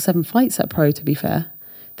 6 or 7 fights at pro. To be fair,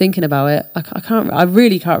 thinking about it, I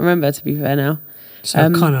really can't remember. To be fair now. So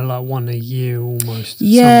kind of like one a year almost.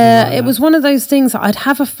 Yeah, like it was one of those things. I'd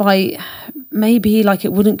have a fight maybe like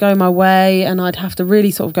it wouldn't go my way and I'd have to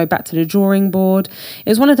really sort of go back to the drawing board. It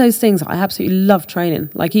was one of those things. I absolutely love training.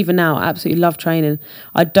 Like even now, I absolutely love training.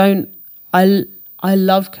 I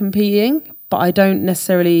love competing, but I don't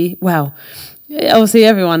necessarily, well, obviously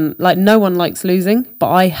everyone, like no one likes losing, but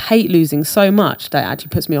I hate losing so much that it actually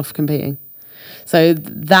puts me off competing. So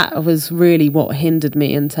that was really what hindered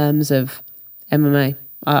me in terms of MMA.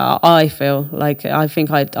 I feel like I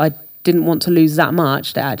think I didn't want to lose that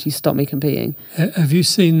much that actually stopped me competing. Have you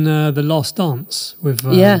seen The Last Dance with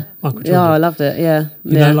Michael Jordan? Yeah, I loved it, yeah.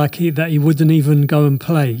 You know, like he wouldn't even go and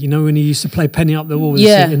play. You know, when he used to play penny up the wall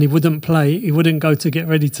and he wouldn't play, he wouldn't go to get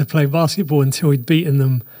ready to play basketball until he'd beaten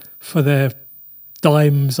them for their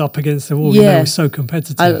dimes up against the wall. Yeah. You know, it was so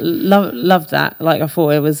competitive. I loved that. Like I thought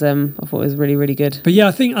it was really, really good. But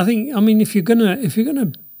yeah, I mean, if you're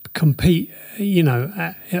gonna compete, you know,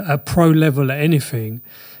 at a pro level at anything,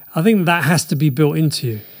 I think that has to be built into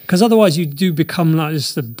you, because otherwise you do become like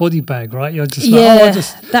just a body bag, right? You're just like, I'm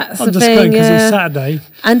just going because it's Saturday.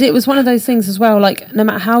 And it was one of those things as well. Like no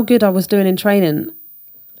matter how good I was doing in training,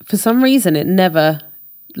 for some reason it never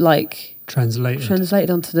like translated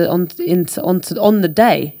onto the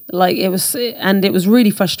day. Like it was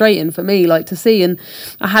really frustrating for me, like to see. And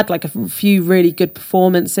I had like a few really good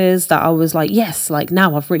performances that I was like, yes, like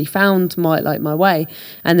now I've really found my way.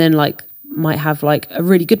 And then like might have like a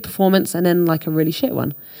really good performance and then like a really shit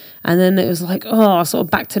one, and then it was like, oh, sort of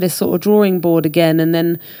back to this sort of drawing board again. And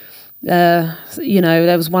then you know,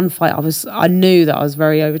 there was one fight I knew that I was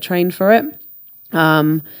very overtrained for it,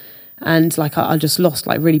 and like I just lost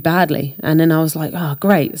like really badly. And then I was like, oh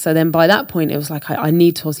great. So then by that point it was like I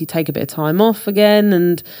need to obviously take a bit of time off again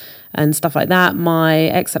and stuff like that. My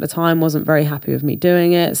ex at the time wasn't very happy with me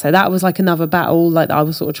doing it, so that was like another battle like that I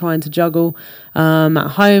was sort of trying to juggle at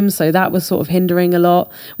home. So that was sort of hindering a lot.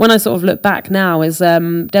 When I sort of look back now, is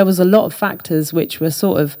there was a lot of factors which were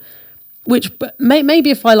sort of, which maybe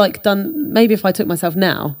if I took myself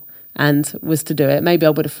now and was to do it, maybe I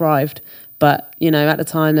would have thrived. But you know, at the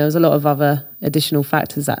time there was a lot of other additional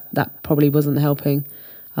factors that probably wasn't helping.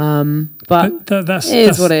 But that's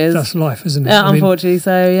what it is. That's life, isn't it? Unfortunately,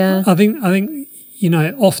 so yeah. I think you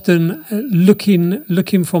know, often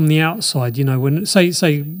looking from the outside, you know, when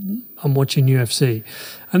say I'm watching UFC,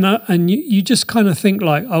 and you just kind of think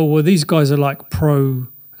like, oh well, these guys are like pro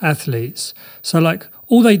athletes, so like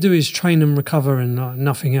all they do is train and recover and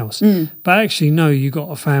nothing else. But actually, no, you got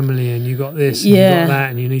a family and you got this and you got that,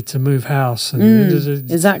 and you need to move house and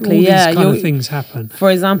exactly. All these kind of things happen.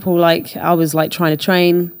 For example, like I was like trying to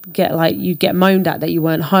train, you get moaned at that you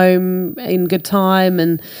weren't home in good time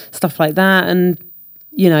and stuff like that, and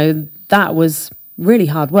you know that was really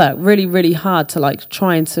hard work, really, really hard to like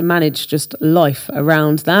trying to manage just life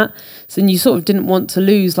around that. So you sort of didn't want to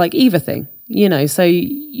lose like either thing. You know, so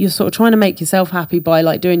you're sort of trying to make yourself happy by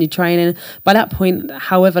like doing your training. By that point,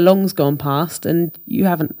 however long's gone past and you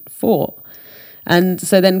haven't fought. And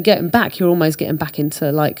so then getting back, you're almost getting back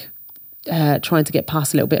into like trying to get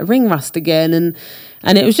past a little bit of ring rust again. And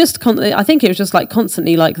it was just, I think it was just like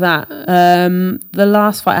constantly like that. The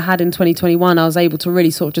last fight I had in 2021, I was able to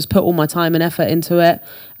really sort of just put all my time and effort into it.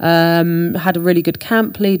 Had a really good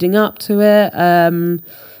camp leading up to it.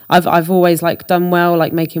 I've always like done well,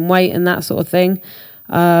 like making weight and that sort of thing.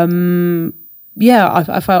 I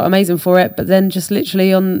felt amazing for it. But then just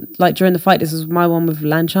literally on like during the fight, this was my one with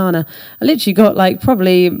Lanchana, I literally got like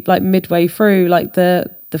probably like midway through like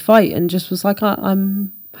the fight and just was like,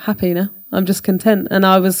 I'm happy now. I'm just content. And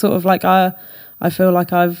I was sort of like, I feel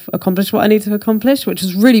like I've accomplished what I need to accomplish, which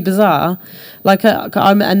is really bizarre. Like,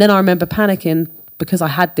 and then I remember panicking because I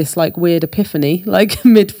had this like weird epiphany, like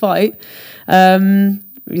mid-fight.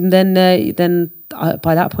 And then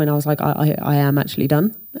by that point I was like, I am actually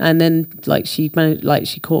done. And then like she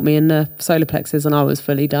caught me in the solar plexus and I was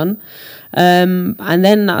fully done. And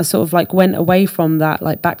then I sort of like went away from that,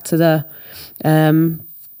 like back to the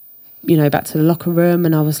back to the locker room,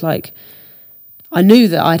 and I was like, I knew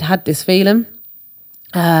that I'd had this feeling,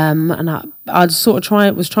 and I sort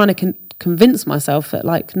of was trying to convince myself that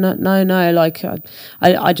like no, like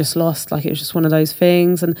I just lost, like it was just one of those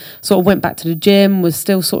things. And sort of went back to the gym, was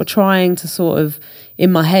still sort of trying to sort of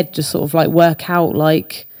in my head just sort of like work out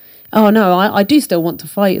like, oh no, I do still want to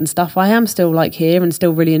fight and stuff, I am still like here and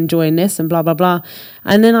still really enjoying this and blah blah blah.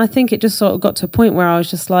 And then I think it just sort of got to a point where I was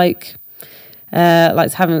just like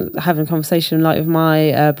having a conversation like with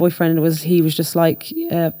my boyfriend, he was just like,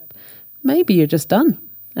 maybe you're just done.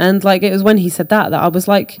 And like it was when he said that I was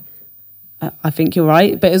like, I think you're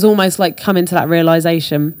right. But it was almost like coming to that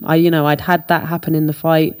realization. I'd had that happen in the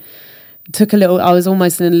fight. I was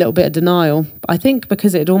almost in a little bit of denial. I think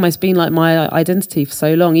because it had almost been like my identity for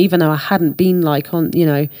so long, even though I hadn't been like on,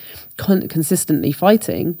 consistently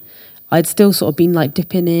fighting, I'd still sort of been like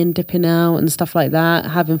dipping in, dipping out and stuff like that,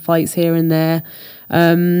 having fights here and there.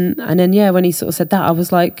 And then, when he sort of said that, I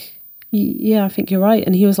was like, yeah, I think you're right.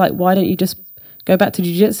 And he was like, why don't you just go back to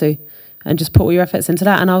jiu-jitsu and just put all your efforts into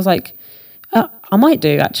that? And I was like, I might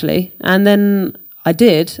do actually. And then I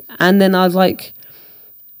did. And then I was like,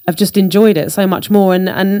 I've just enjoyed it so much more.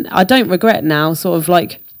 And I don't regret now sort of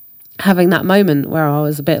like having that moment where I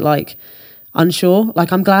was a bit like unsure.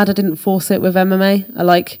 Like, I'm glad I didn't force it with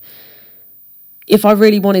MMA. If I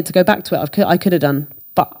really wanted to go back to it, I could have done,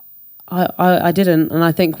 but I didn't. And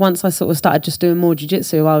I think once I sort of started just doing more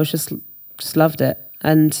jiu-jitsu, I was just loved it.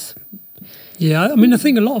 And yeah, I mean, I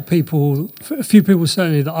think a few people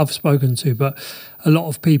certainly that I've spoken to, but a lot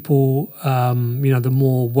of people, the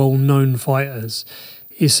more well-known fighters,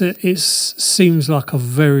 it seems like a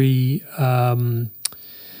very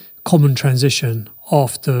common transition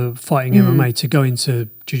after fighting MMA to go into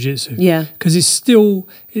jiu-jitsu. Yeah, because it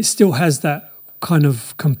still has that kind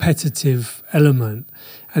of competitive element,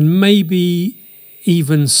 and maybe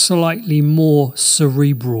even slightly more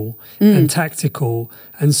cerebral and tactical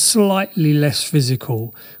and slightly less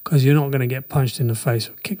physical, because you're not going to get punched in the face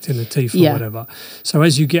or kicked in the teeth or whatever. So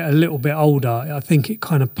as you get a little bit older, I think it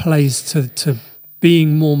kind of plays to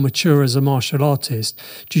being more mature as a martial artist.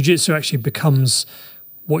 Jiu-jitsu actually becomes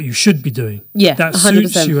what you should be doing. Yeah, that 100%.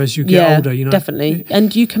 Suits you as you get older. Definitely.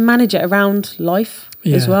 And you can manage it around life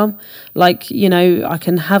as well. Like, I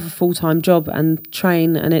can have a full-time job and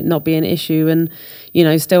train and it not be an issue, and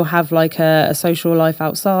still have like a social life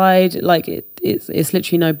outside. Like it's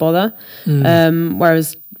literally no bother.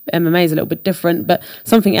 Whereas MMA is a little bit different. But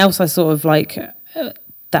something else I sort of like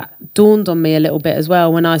that dawned on me a little bit as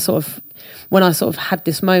well when I sort of had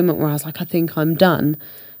this moment where I was like, I think I'm done.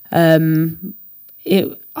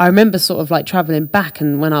 I remember sort of like traveling back,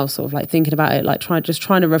 and when I was sort of like thinking about it, like trying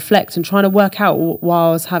to reflect and trying to work out why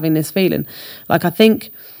I was having this feeling. Like, I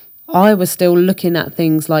think I was still looking at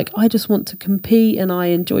things like, I just want to compete and I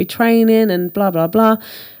enjoy training and blah, blah, blah.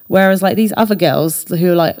 Whereas like these other girls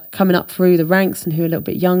who are like coming up through the ranks and who are a little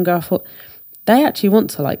bit younger, I thought they actually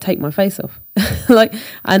want to like take my face off.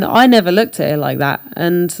 And I never looked at it like that.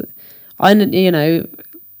 And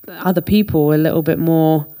other people were a little bit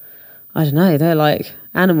more, I don't know, they're like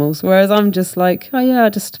animals, whereas I'm just like, oh yeah, I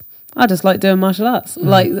just like doing martial arts.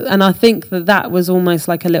 And I think that was almost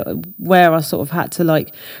like a little where I sort of had to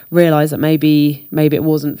like realize that maybe it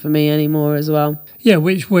wasn't for me anymore as well. Yeah,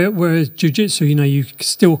 whereas jiu-jitsu, you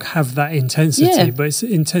still have that intensity, but it's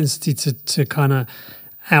intensity to kind of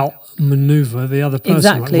outmaneuver the other person,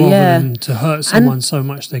 exactly, rather than to hurt someone so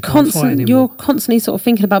much they can't fight anymore. You're constantly sort of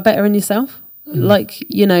thinking about bettering yourself. Like,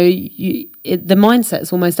 the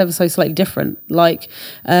mindset's almost ever so slightly different. Like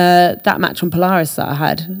that match on Polaris that I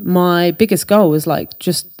had, my biggest goal was like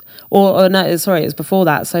it was before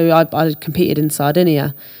that. So I competed in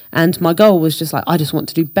Sardinia, and my goal was just like, I just want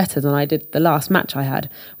to do better than I did the last match I had.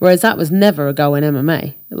 Whereas that was never a goal in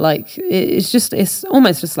MMA. Like it's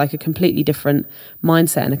almost just like a completely different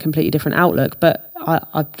mindset and a completely different outlook. But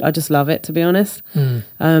I just love it, to be honest.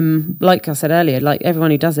 Like I said earlier, like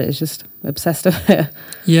everyone who does it is just obsessed with it.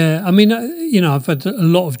 Yeah, I mean, I've had a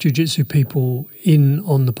lot of jiu-jitsu people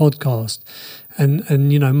on the podcast, and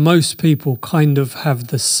most people kind of have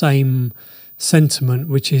the same sentiment,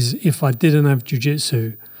 which is, if I didn't have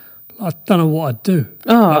jiu-jitsu, I don't know what I'd do.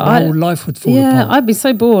 My whole life would fall apart. I'd be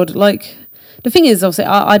so bored. Like, the thing is, obviously,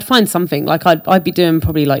 I'd find something. Like, I'd be doing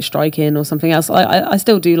probably like striking or something else. I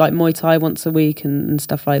still do like Muay Thai once a week and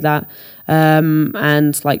stuff like that.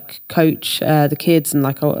 And like coach the kids, and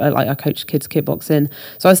like I coach kids kickboxing.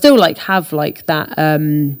 So I still like have like that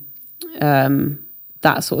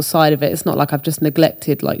that sort of side of it. It's not like I've just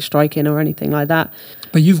neglected like striking or anything like that.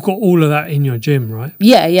 But you've got all of that in your gym, right?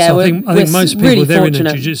 Yeah. So I think most people, really they're fortunate. in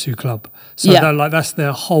a jiu-jitsu club. So that's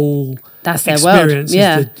their whole experience.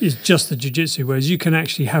 Their world. Is just the jiu-jitsu, whereas you can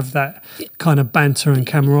actually have that kind of banter and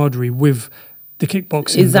camaraderie with the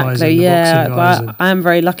kickboxing guys and the boxing guys. I am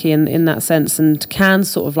very lucky in that sense, and can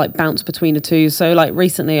sort of like bounce between the two. So like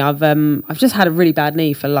recently I've just had a really bad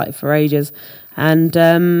knee for ages, and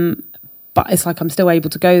but it's like I'm still able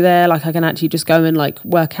to go there. Like I can actually just go and like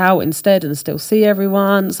work out instead and still see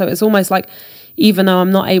everyone. So it's almost like, even though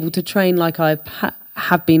I'm not able to train like I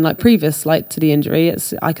have been like previous, like to the injury,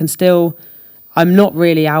 I'm not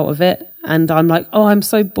really out of it. And I'm like, oh, I'm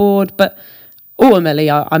so bored. But ultimately,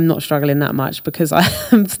 I'm not struggling that much because I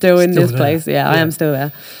am still in this place. Yeah, I am still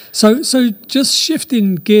there. So just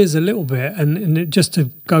shifting gears a little bit, and just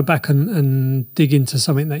to go back and dig into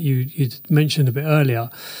something that you mentioned a bit earlier,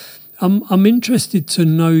 I'm interested to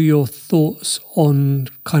know your thoughts on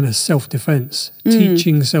kind of self-defense,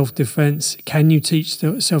 teaching self-defense. Can you teach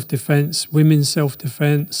self-defense, women's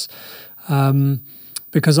self-defense?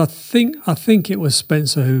 Because I think it was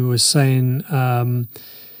Spencer who was saying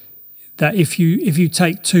that if you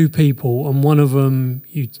take two people and one of them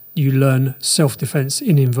you learn self-defense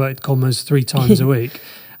in inverted commas 3 times a week,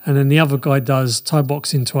 and then the other guy does Thai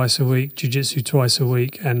boxing twice a week, jiu-jitsu twice a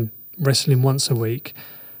week, and wrestling once a week,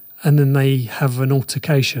 and then they have an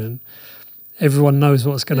altercation, everyone knows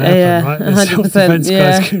what's going to happen, right? The self-defense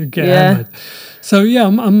guy's going to get hammered. So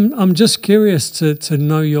I'm just curious to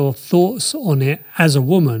know your thoughts on it as a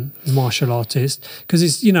woman martial artist, because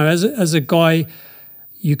it's, you know, as a guy,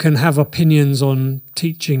 you can have opinions on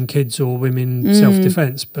teaching kids or women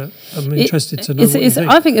self-defense, but I'm interested to know what you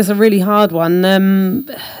think. I think it's a really hard one.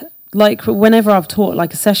 Like whenever I've taught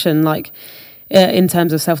like a session, like in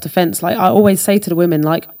terms of self-defense, like I always say to the women,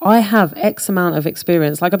 like, I have X amount of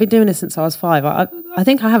experience. Like I've been doing this since I was 5. I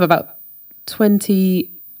think I have about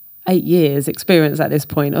 28 years experience at this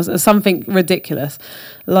point, or something ridiculous.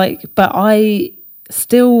 Like, but I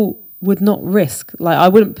still would not risk, like I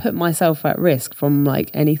wouldn't put myself at risk from like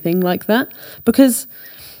anything like that, because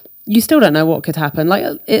you still don't know what could happen. Like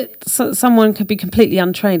someone could be completely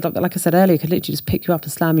untrained, like I said earlier, could literally just pick you up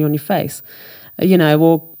and slam you on your face, you know,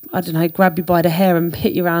 or I don't know, grab you by the hair and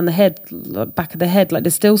hit you around the head, like back of the head. Like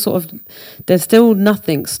there's still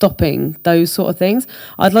nothing stopping those sort of things.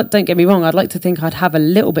 Don't get me wrong, I'd like to think I'd have a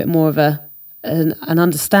little bit more of an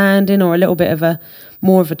understanding, or a little bit of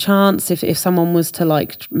more of a chance if someone was to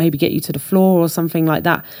like maybe get you to the floor or something like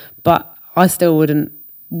that. But I still wouldn't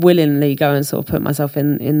willingly go and sort of put myself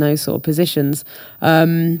in those sort of positions,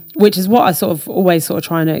 which is what I sort of always sort of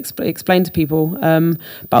trying to explain to people.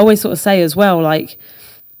 But I always sort of say as well, like,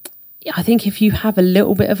 I think if you have a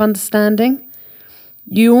little bit of understanding,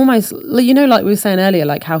 you almost, you know, like we were saying earlier,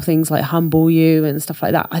 like how things like humble you and stuff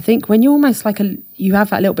like that. I think when you're almost like you have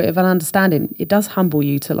that little bit of an understanding, it does humble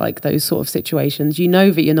you to like those sort of situations. You know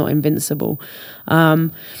that you're not invincible. I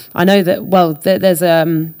know that, well,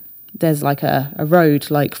 there's like a road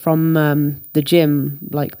like from the gym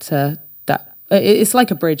like to that. It's like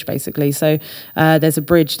a bridge basically. So there's a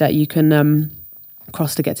bridge that you can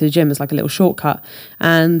cross to get to the gym. It's like a little shortcut.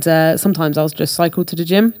 And sometimes I'll just cycle to the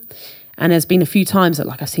gym. And there's been a few times that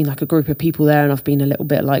like I've seen like a group of people there and I've been a little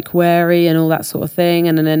bit like wary and all that sort of thing.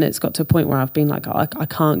 And then it's got to a point where I've been like, oh, I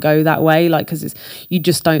can't go that way, like, because you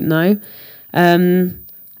just don't know. And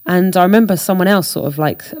I remember someone else sort of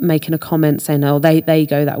like making a comment saying, oh, they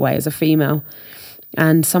go that way as a female.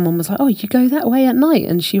 And someone was like, oh, you go that way at night?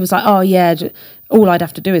 And she was like, oh, yeah, all I'd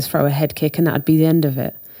have to do is throw a head kick and that'd be the end of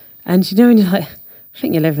it. And you know, and you're like, I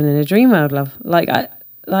think you're living in a dream world, love.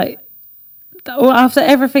 After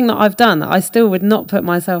everything that I've done, I still would not put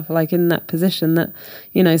myself like in that position that,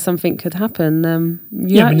 you know, something could happen. I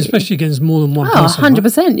mean, especially against more than one person.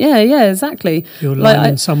 100%. Right? Yeah, exactly. You're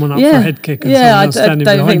lining someone up for a head kick and someone else standing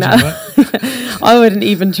behind you, right? I wouldn't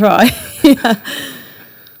even try.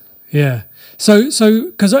 Yeah.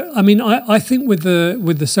 So, because I mean, I think with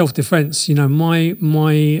the self-defense, you know, my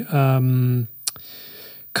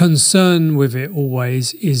concern with it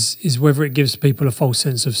always is whether it gives people a false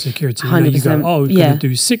sense of security. You know, you go, oh, you're going to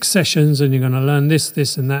do 6 sessions and you're going to learn this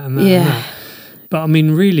and that and that and that. But I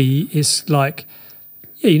mean, really, it's like,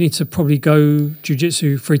 you need to probably go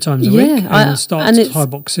jiu-jitsu 3 times a week and start Thai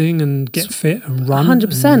boxing and get fit and run.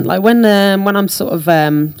 100%. Like when I'm sort of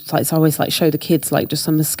like, so I always like show the kids like just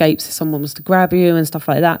some escapes if someone was to grab you and stuff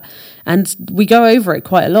like that. And we go over it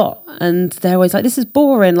quite a lot. And they're always like, this is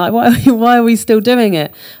boring. Like, why are we still doing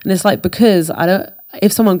it? And it's like, because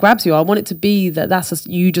if someone grabs you, I want it to be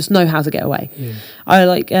you just know how to get away. Yeah. I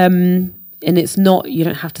like, and it's not, you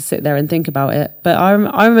don't have to sit there and think about it. But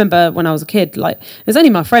I remember when I was a kid, like, it was only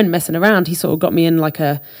my friend messing around. He sort of got me in like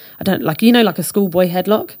a schoolboy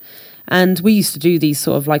headlock. And we used to do these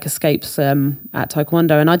sort of like escapes at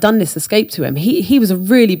Taekwondo. And I'd done this escape to him. He was a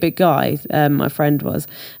really big guy, my friend was.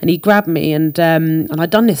 And he grabbed me and I'd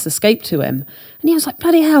done this escape to him. And he was like,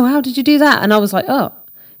 bloody hell, how did you do that? And I was like,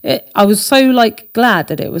 I was so like glad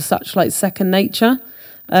that it was such like second nature.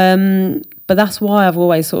 But that's why I've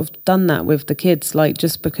always sort of done that with the kids, like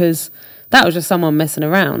just because that was just someone messing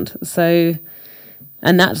around. So,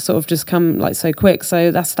 and that sort of just come like so quick.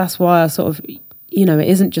 So that's why I sort of, you know, it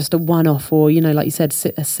isn't just a one-off or, you know, like you said,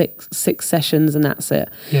 six sessions and that's it.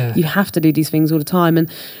 Yeah. You have to do these things all the time.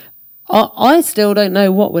 And I still don't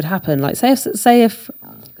know what would happen. Like, say if,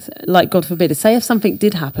 like, God forbid, say if something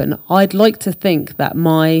did happen, I'd like to think that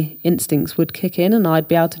my instincts would kick in and I'd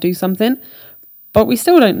be able to do something. But we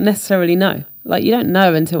still don't necessarily know. Like, you don't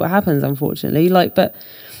know until it happens, unfortunately. Like, but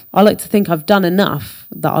I like to think I've done enough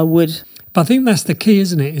that I would. But I think that's the key,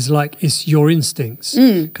 isn't it? Is like, it's your instincts.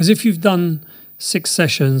 Because if you've done 6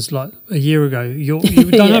 sessions like a year ago, you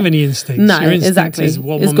don't have any instincts. No, your instinct exactly. is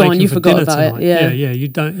what It's we're gone. making You for forgot dinner about tonight. it. Yeah. You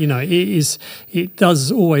don't. You know, it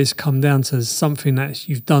does always come down to something that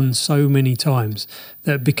you've done so many times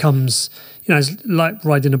that becomes. You know, it's like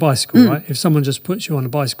riding a bicycle, right? If someone just puts you on a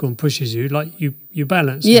bicycle and pushes you, like you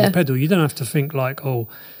balance on the pedal, you don't have to think like, oh,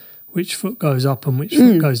 which foot goes up and which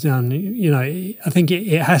foot goes down. You know, I think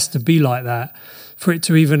it has to be like that for it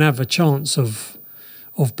to even have a chance of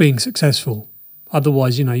being successful.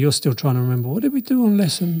 Otherwise, you know, you're still trying to remember, what did we do on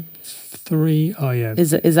lesson 3? Oh, yeah.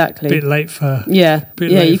 Exactly. Bit late for... Yeah.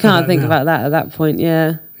 You can't think about that at that point,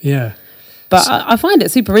 yeah. Yeah. But I find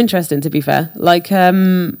it super interesting, to be fair. Like,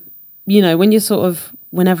 you know, when you're sort of...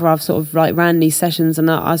 Whenever I've sort of, like, ran these sessions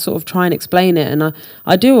and I sort of try and explain it, and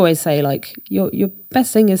I do always say, like, your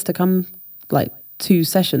best thing is to come, like, 2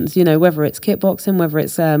 sessions, you know, whether it's kickboxing, whether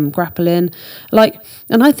it's grappling. Like,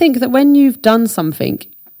 and I think that when you've done something...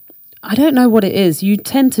 I don't know what it is. You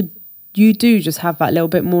do just have that little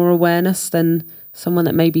bit more awareness than someone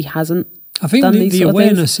that maybe hasn't. I think done these the sort of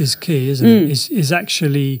awareness things. is key, isn't it? Is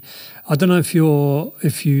actually, I don't know if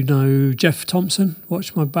you know Jeff Thompson.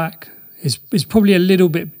 Watch My Back. Is probably a little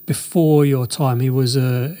bit before your time. He was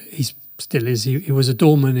he still is. He was a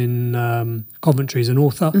doorman in Coventry as an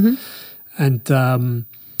author, and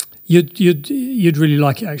you'd really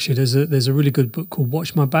like it actually. There's a really good book called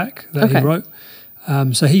Watch My Back that he wrote.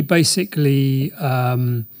 So he basically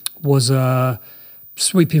was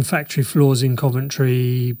sweeping factory floors in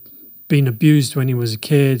Coventry, been abused when he was a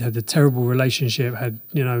kid, had a terrible relationship,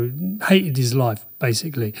 hated his life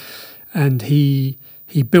basically, and he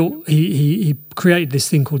created this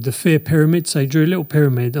thing called the fear pyramid. So he drew a little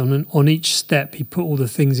pyramid on each step. He put all the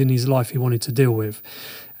things in his life he wanted to deal with.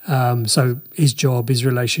 So his job, his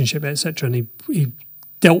relationship, etc. And he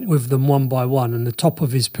dealt with them one by one, and the top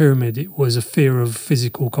of his pyramid, it was a fear of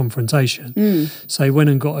physical confrontation. So he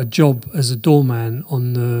went and got a job as a doorman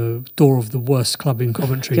on the door of the worst club in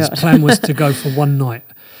Coventry. His plan was to go for one night.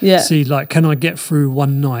 See, like, can I get through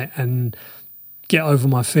one night and get over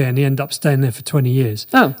my fear? And he ended up staying there for 20 years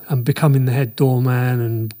and becoming the head doorman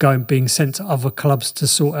and being sent to other clubs to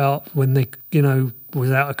sort out when they,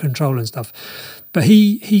 was out of control and stuff. But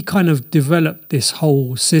he kind of developed this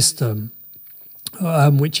whole system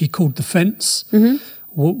which he called the fence,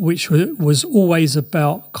 which was always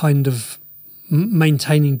about kind of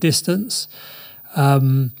maintaining distance.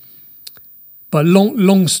 But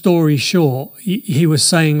long story short, he was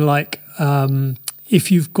saying, like,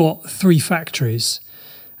 if you've got 3 factories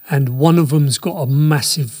and one of them's got a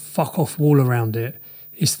massive fuck-off wall around it,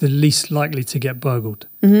 it's the least likely to get burgled.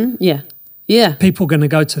 Yeah. People are going to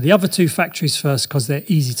go to the other 2 factories first because they're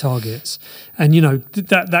easy targets. And,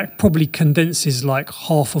 that probably condenses like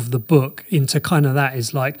half of the book into kind of that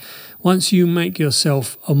is like, once you make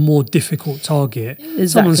yourself a more difficult target,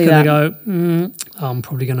 someone's going to go, I'm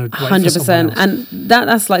probably going to wait 100%. For someone else. And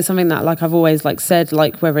that's like something that like I've always like said,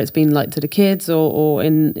 like whether it's been like to the kids or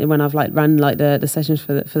in when I've like ran like the sessions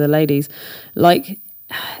for the ladies, like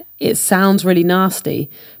it sounds really nasty,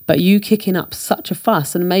 but you kicking up such a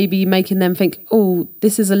fuss and maybe making them think, oh,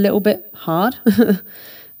 this is a little bit hard,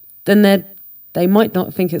 then they might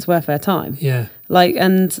not think it's worth their time. Yeah. Like,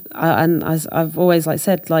 and as I've always like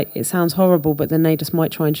said, like it sounds horrible, but then they just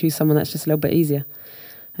might try and choose someone that's just a little bit easier.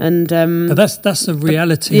 And but that's the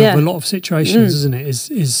reality of a lot of situations, isn't it?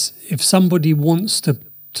 Is if somebody wants to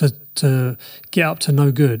get up to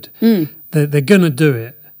no good, they're going to do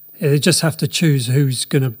it. They just have to choose who's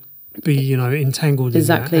going to be, entangled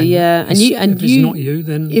exactly, in that. And if it's not you,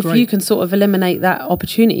 then if great. you can sort of eliminate that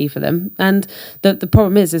opportunity for them. And the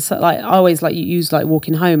problem is like I always like you use like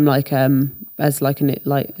walking home like as like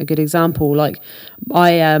a good example. Like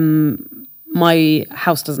my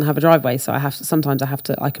house doesn't have a driveway, so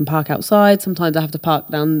I can park outside. Sometimes I have to park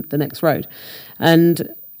down the next road,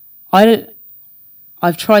 and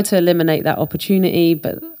I've tried to eliminate that opportunity,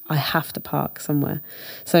 but I have to park somewhere.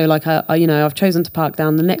 So like I've chosen to park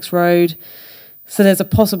down the next road. So there's a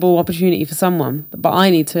possible opportunity for someone, but I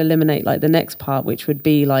need to eliminate like the next part, which would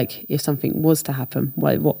be like if something was to happen,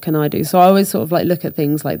 what can I do? So I always sort of like look at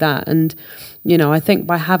things like that, and I think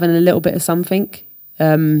by having a little bit of something,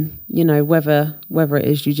 whether it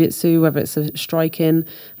is jiu-jitsu, whether it's a striking,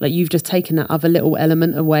 like you've just taken that other little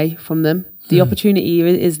element away from them, The opportunity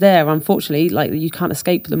is there. Unfortunately, like you can't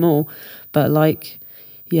escape them all. But like,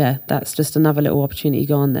 yeah, that's just another little opportunity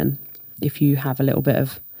gone then. If you have a little bit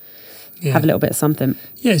of something.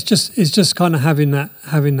 Yeah, it's just kind of having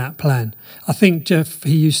that plan. I think Jeff,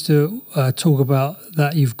 he used to talk about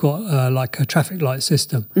that you've got like a traffic light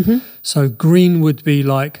system. Mm-hmm. So green would be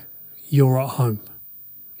like you're at home.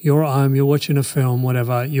 You're at home. You're watching a film,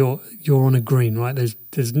 whatever. You're on a green, right? There's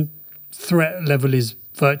threat level is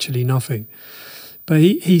virtually nothing. But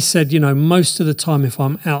he said, most of the time if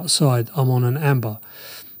I'm outside, I'm on an amber.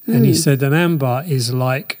 And he said an amber is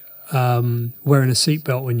like wearing a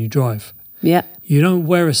seatbelt when you drive. Yeah. You don't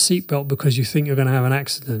wear a seatbelt because you think you're going to have an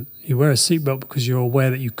accident. You wear a seatbelt because you're aware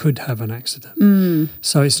that you could have an accident.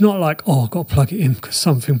 So it's not like, I've got to plug it in because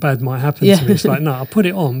something bad might happen to me. It's like, no, I put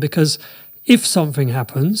it on because if something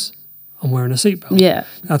happens, I'm wearing a seatbelt. Yeah.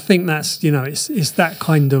 I think that's, it's that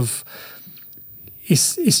kind of,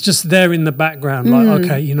 it's just there in the background. Like,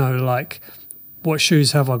 okay, like what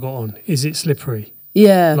shoes have I got on? Is it slippery?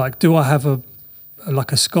 Yeah. Like, do I have a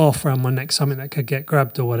scarf around my neck, something that could get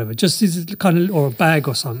grabbed or whatever, just as kind of, or a bag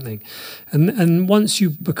or something. And once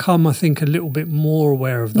you become, I think, a little bit more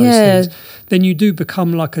aware of those things, then you do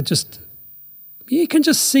become like you can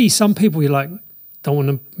just see some people you're like, don't want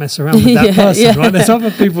to mess around with that person, right? There's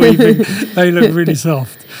other people you think they look really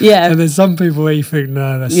soft. Yeah. And there's some people where you think,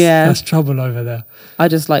 no, that's trouble over there. I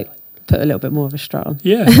just like put a little bit more of a strut on.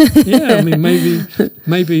 Yeah. Yeah. I mean,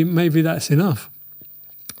 maybe that's enough.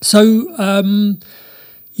 So,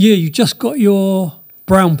 you just got your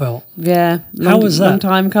brown belt. Yeah. How was that? Long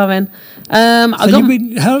time coming. How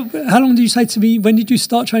long did you say to me, when did you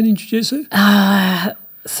start training jiu-jitsu?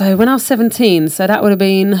 So when I was 17, so that would have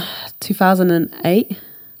been 2008.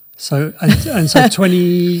 So, and so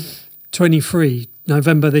 2023,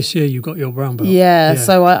 November this year, you got your brown belt. Yeah.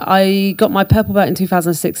 So I got my purple belt in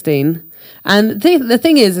 2016. And the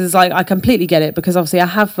thing is like, I completely get it because obviously I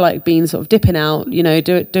have like been sort of dipping out,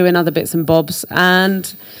 doing other bits and bobs.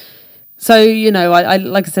 And so, I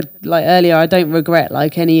like I said, like earlier, I don't regret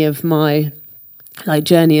like any of my like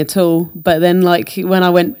journey at all. But then like when I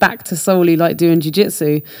went back to solely like doing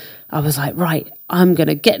jiu-jitsu, I was like, right, I'm going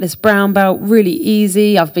to get this brown belt really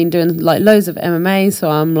easy. I've been doing like loads of MMA, so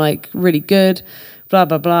I'm like really good, blah,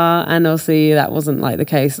 blah, blah. And obviously that wasn't like the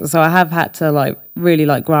case. So I have had to like really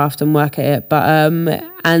like graft and work at it. But,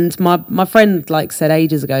 and my friend like said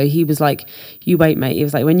ages ago, he was like, you wait, mate. He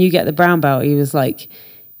was like, when you get the brown belt, he was like,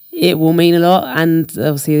 it will mean a lot. And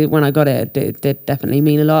obviously when I got it, it did definitely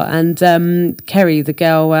mean a lot. And Kerry, the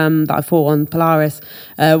girl that I fought on Polaris,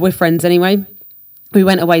 we're friends anyway. We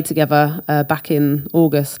went away together back in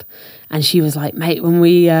August, and she was like, mate, when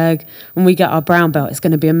we get our brown belt, it's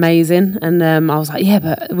going to be amazing. And I was like, yeah,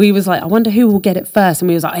 but we was like, I wonder who will get it first. And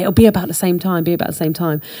we was like, it'll be about the same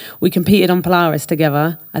time, We competed on Polaris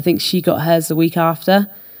together. I think she got hers the week after.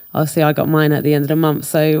 Obviously, I got mine at the end of the month.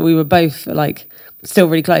 So we were both like still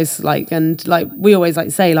really close, like, and like we always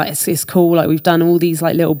like say like it's cool, like we've done all these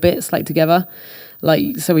like little bits like together,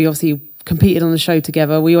 like, so we obviously competed on the show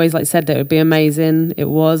together. We always like said that it would be amazing. It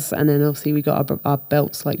was. And then obviously we got our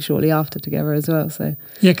belts like shortly after together as well. So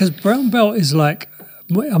yeah, because brown belt is like,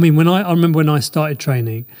 I mean, I remember when I started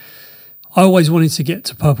training, I always wanted to get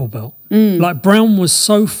to purple belt. Like brown was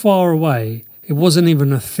so far away, it wasn't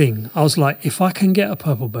even a thing. I was like, if I can get a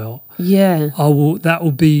purple belt, that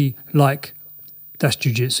will be like, that's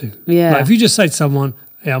jiu-jitsu. Yeah. Like if you just say to someone,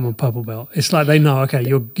 yeah, I'm a purple belt, it's like they know, okay,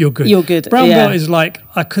 you're good. You're good. Brown belt is like,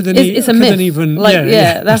 I couldn't even... Like,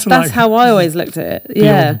 that's like, how I always looked at it.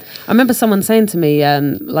 Yeah. Beyond. I remember someone saying to me,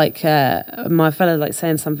 my fellow like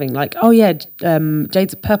saying something like, oh yeah,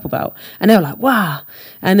 Jade's a purple belt. And they were like, wow.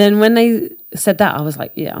 And then when they said that, I was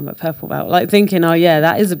like, yeah, I'm a purple belt. Like thinking, oh yeah,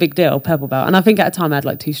 that is a big deal, purple belt. And I think at the time I had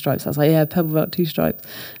like 2 stripes. I was like, yeah, purple belt, 2 stripes.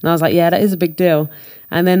 And I was like, yeah, that is a big deal.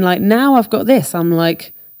 And then like now I've got this, I'm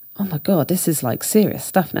like, oh my God, this is like serious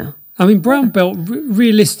stuff now. I mean, brown belt,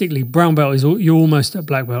 realistically, brown belt is you're almost at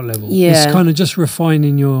black belt level. Yeah. It's kind of just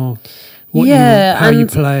refining how you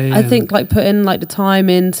play. I think like putting like the time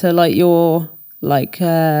into like your like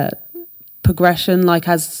progression, like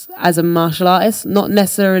as a martial artist, not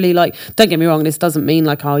necessarily like, don't get me wrong, this doesn't mean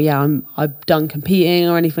like, oh yeah, I've done competing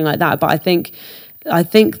or anything like that. But I think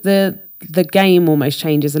the game almost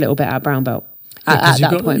changes a little bit at brown belt. At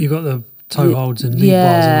that point. You got the toe holds and knee bars.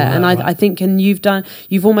 Yeah, and right? I think, and you've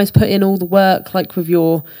almost put in all the work, like with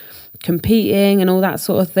your competing and all that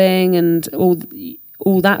sort of thing, and all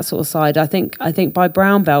that sort of side. I think by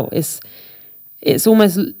brown belt, it's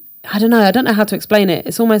almost, I don't know how to explain it.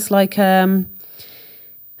 It's almost like you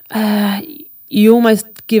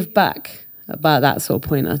almost give back about that sort of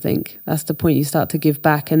point. I think that's the point you start to give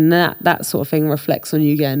back, and that sort of thing reflects on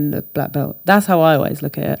you getting the black belt. That's how I always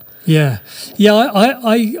look at it. Yeah.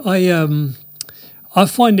 I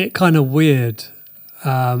find it kind of weird.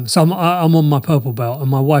 So I'm on my purple belt, and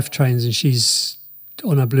my wife trains, and she's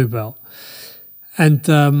on her blue belt,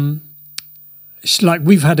 and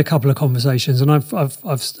we've had a couple of conversations, and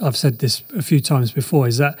I've said this a few times before.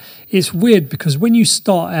 Is that it's weird because when you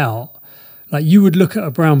start out, like you would look at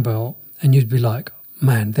a brown belt and you'd be like,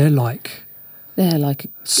 man, they're like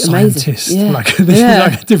scientists, yeah. like this is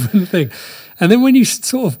like a different thing. And then when you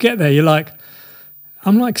sort of get there, you're like,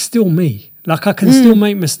 I'm like still me. Like I can still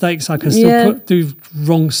make mistakes. I can still do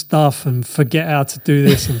wrong stuff and forget how to do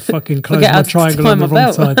this and fucking close my triangle on the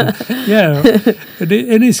wrong side. Yeah,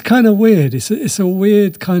 and it's kind of weird. It's a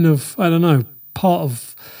weird kind of, I don't know, part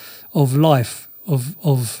of life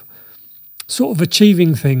of sort of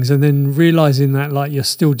achieving things and then realizing that like you're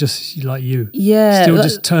still just like you. Yeah, still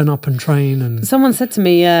just turn up and train. And someone said to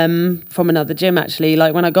me from another gym actually,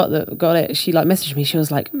 like when I got it, she like messaged me. She was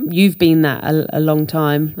like, "You've been that a long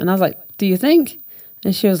time," and I was like, "Do you think?"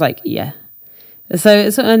 And she was like, "Yeah." So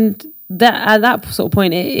and that at that sort of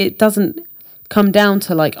point, it doesn't come down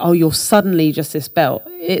to like, oh, you're suddenly just this belt.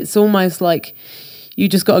 It's almost like you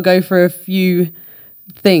just got to go for a few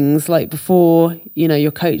things like before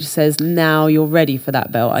your coach says now you're ready for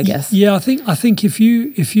that belt, I guess. Yeah, I think if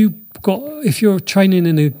you're training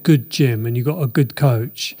in a good gym and you got a good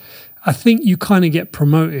coach, I think you kind of get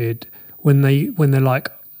promoted when they're like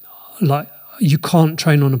you can't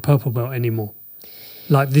train on a purple belt anymore.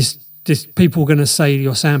 Like this people are going to say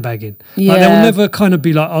you're sandbagging. Yeah. Like they'll never kind of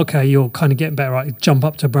be like, okay, you're kind of getting better, right? Jump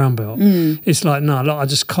up to brown belt. It's like, no, look,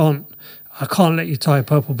 I can't let you tie a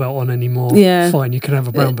purple belt on anymore. Yeah. Fine, you can have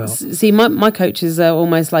a brown belt. See, my coach is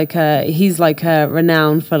almost like he's like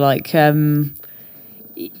renowned for like when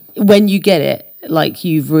you get it, like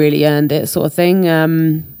you've really earned it, sort of thing.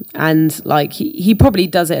 And like he probably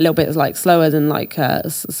does it a little bit like slower than like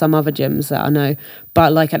some other gyms that I know.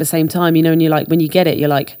 But like at the same time, and you're like when you get it, you're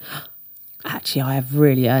like, actually, I have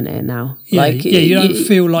really earned it now. Yeah, like, you don't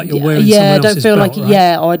feel like you're wearing someone else's I don't feel belt, like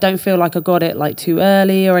right? or I don't feel like I got it like too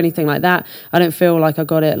early or anything like that. I don't feel like I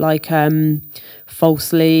got it like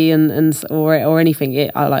falsely and or anything.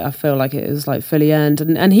 I feel like it was like fully earned.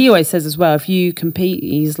 And he always says as well, if you compete,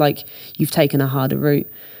 he's like, you've taken a harder route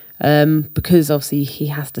because obviously he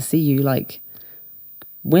has to see you like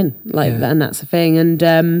win and that's the thing.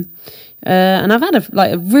 And I've had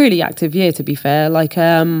a really active year, to be fair. Like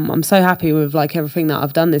I'm so happy with like everything that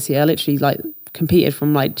I've done this year. I literally like competed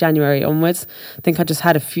from like January onwards. I think I just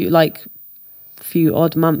had a few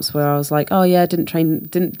odd months where I was like, oh yeah,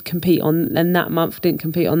 didn't compete on that month, didn't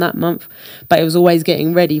compete on that month, but it was always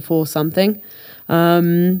getting ready for something.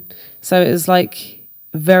 So it was like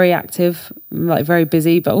very active, like very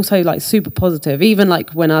busy, but also like super positive. Even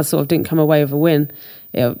like when I sort of didn't come away with a win,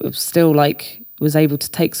 it was still like was able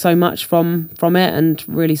to take so much from it and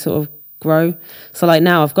really sort of grow. So like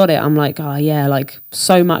now I've got it, I'm like, oh yeah, like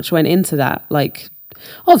so much went into that. Like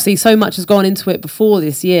obviously so much has gone into it before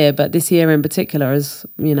this year, but this year in particular has,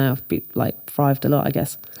 I've been like thrived a lot, I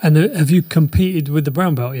guess. And have you competed with the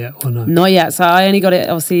brown belt yet or no? Not yet. So I only got it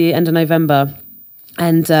obviously end of November.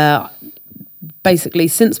 And basically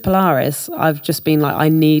since Polaris, I've just been like, I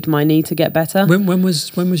need my knee to get better. When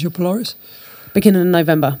was your Polaris? Beginning of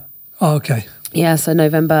November. Oh, okay. Yeah, so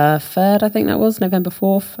November 3rd, I think that was, November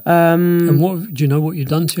 4th. And what do you know what you've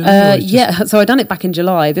done to your knee? Yeah, so I done it back in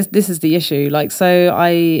July. This is the issue. Like, so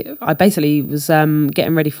I basically was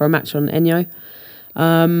getting ready for a match on Enyo,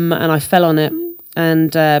 and I fell on it.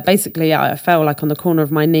 And basically I fell like on the corner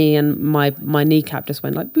of my knee, and my kneecap just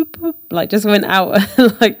went like boop, boop, like just went out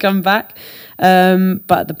and like come back.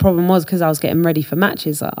 But the problem was because I was getting ready for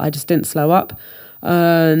matches, I just didn't slow up. So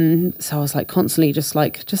I was like constantly just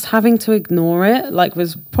having to ignore it, like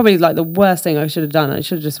was probably like the worst thing I should have done. I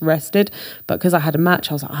should have just rested, but because I had a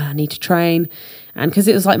match, I was like, I need to train. And because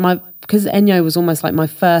it was like because Enyo was almost like my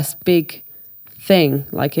first big thing,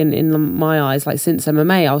 like in my eyes, like since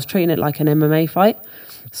MMA, I was treating it like an MMA fight.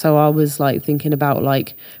 So I was like thinking about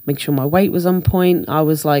like make sure my weight was on point. I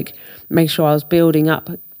was like make sure I was building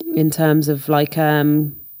up in terms of like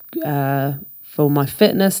for my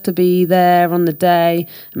fitness to be there on the day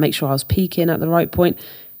and make sure I was peaking at the right point.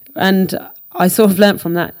 And I sort of learnt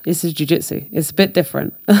from that, this is jiu-jitsu. It's a bit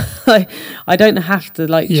different. Like, I don't have to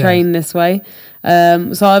train this way.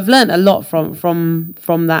 So I've learnt a lot from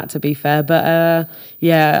that, to be fair. But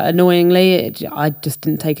annoyingly, I just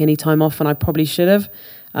didn't take any time off, and I probably should have.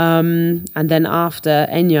 And then after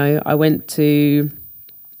Enyo, I went to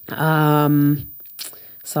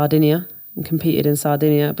Sardinia. and competed in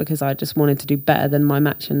Sardinia because I just wanted to do better than my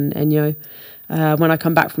match in Enyo. When I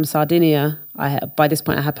come back from Sardinia, by this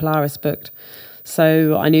point I had Polaris booked.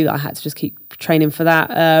 So I knew that I had to just keep training for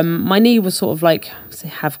that. My knee was sort of like,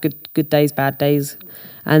 have good days, bad days.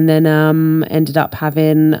 And then ended up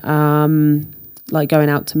having, like going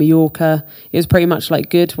out to Mallorca. It was pretty much like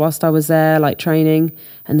good whilst I was there, like training.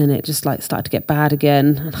 And then it just like started to get bad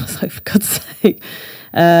again. And I was like, for God's sake.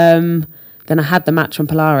 Then I had the match on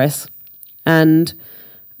Polaris. And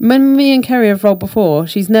when me and Kerry have rolled before,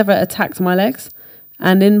 she's never attacked my legs.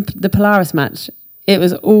 And in the Polaris match, it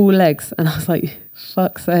was all legs. And I was like,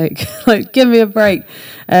 fuck's sake, like give me a break.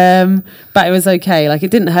 But it was okay. Like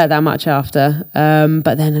it didn't hurt that much after.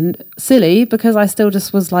 But then silly, because I still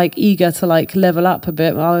just was like eager to like level up a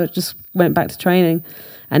bit. I just went back to training.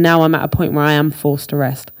 And now I'm at a point where I am forced to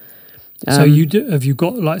rest. So have you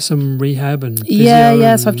got like some rehab and physio?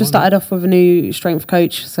 Yeah. So I've just started off with a new strength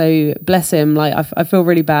coach. So bless him. Like I feel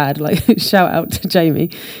really bad. Like shout out to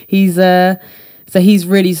Jamie. He's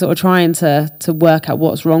really sort of trying to work out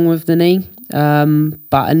what's wrong with the knee.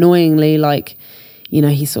 But annoyingly, like, you know,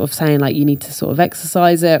 he's sort of saying like you need to sort of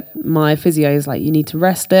exercise it. My physio is like you need to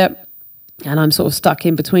rest it. And I'm sort of stuck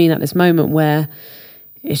in between at this moment where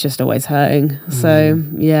it's just always hurting. So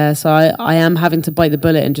I am having to bite the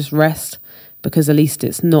bullet and just rest because at least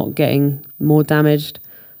it's not getting more damaged.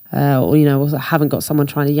 Or, you know, I haven't got someone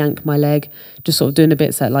trying to yank my leg, just sort of doing the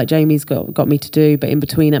bits that like Jamie's got me to do, but in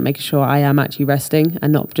between it, making sure I am actually resting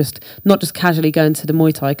and not just casually going to the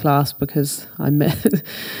Muay Thai class because I'm,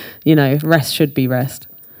 you know, rest should be rest.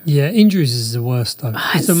 Yeah, injuries is the worst though.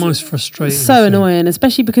 It's the most frustrating. So thing. Annoying,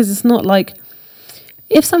 especially because it's not like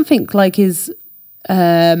if something's like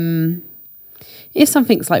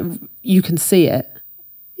you can see it,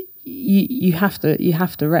 you have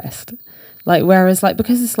to rest. Like, whereas, like,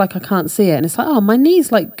 because it's like I can't see it, and it's like, oh, my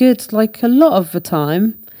knee's like good, like a lot of the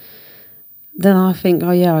time. Then I think, oh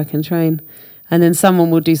yeah, I can train, and then someone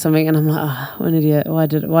will do something, and I'm like, oh, what an idiot! Why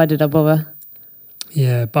did I bother?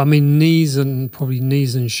 Yeah, but I mean, knees and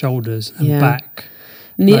shoulders and back.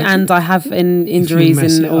 And I have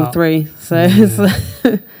injuries in all three, so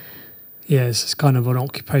yeah, it's kind of an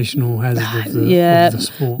occupational hazard of the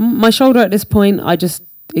sport. My shoulder at this point, I just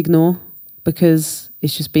ignore because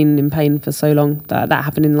it's just been in pain for so long. That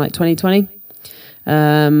happened in like 2020.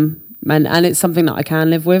 And it's something that I can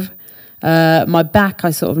live with. My back, I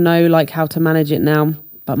sort of know like how to manage it now,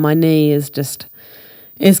 but my knee is just,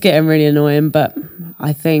 it's getting really annoying, but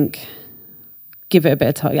I think give it a bit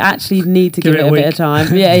of time. You actually need to give it a bit of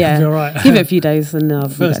time. Yeah. Right. Give it a few days and I'll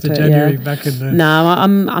be back to January, it. back in there. No,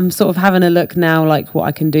 I'm sort of having a look now, like what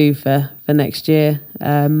I can do for next year.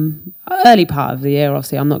 Early part of the year,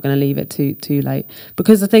 obviously, I'm not going to leave it too late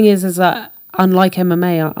because the thing is that unlike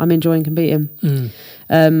MMA, I'm enjoying competing.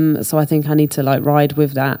 So I think I need to like ride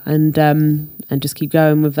with that and just keep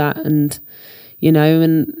going with that, and you know,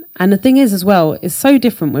 and the thing is as well, it's so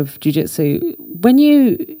different with jiu-jitsu. When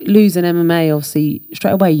you lose in MMA, obviously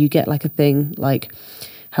straight away you get like a thing like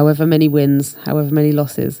however many wins, however many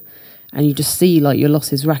losses, and you just see like your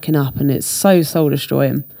losses racking up, and it's so soul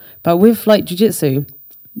destroying. But with like jiu-jitsu,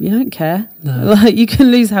 you don't care. No. Like you can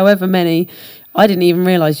lose however many. I didn't even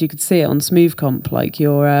realise you could see it on Smooth Comp, like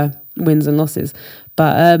your wins and losses.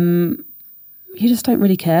 But you just don't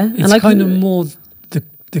really care. It's and like, kind of more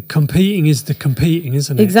the competing is the competing,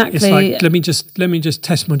 isn't it? Exactly. It's like let me just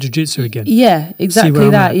test my jiu-jitsu again. Yeah, exactly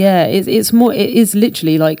that. Yeah, it's more. It is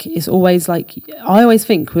literally like it's always like I always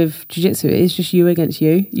think with jiu-jitsu, it is just you against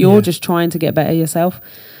you. You're just trying to get better yourself.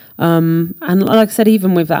 And like I said,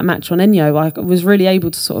 even with that match on Enyo, I was really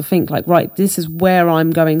able to sort of think like, right, this is where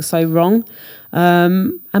I'm going so wrong.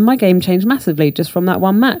 And my game changed massively just from that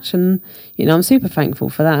one match. And, you know, I'm super thankful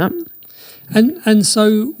for that. And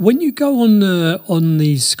so when you go on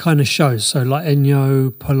these kind of shows, so like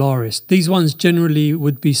Enyo, Polaris, these ones generally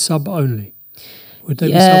would be sub only. Would they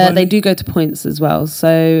be sub only? They do go to points as well.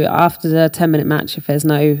 So after the 10-minute match, if there's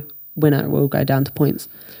no winner, it will go down to points.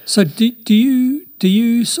 So do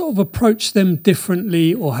you sort of approach them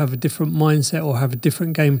differently or have a different mindset or have a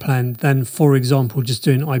different game plan than, for example, just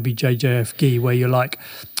doing IBJJF gi, where you're like,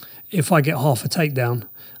 if I get half a takedown,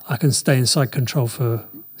 I can stay inside control for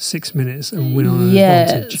 6 minutes and win on an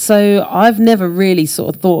advantage? So I've never really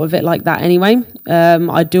sort of thought of it like that anyway.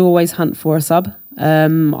 I do always hunt for a sub.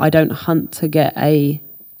 I don't hunt to get a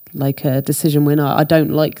decision winner. I don't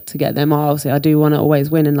like to get them. Obviously, I do want to always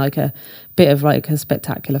win in like a bit of like a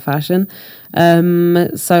spectacular fashion.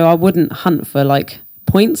 So I wouldn't hunt for like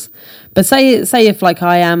points. But say if like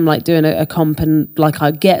I am like doing a comp and like I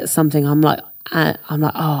get something, I'm like,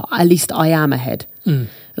 oh, at least I am ahead.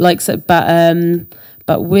 Like so,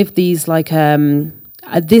 But with these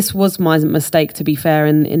this was my mistake, to be fair,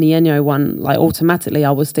 in the Enyo one. Like automatically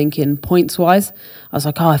I was thinking points wise, I was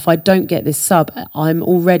like, oh, if I don't get this sub, I'm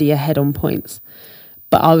already ahead on points.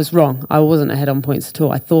 But I was wrong. I wasn't ahead on points at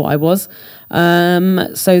all. I thought I was.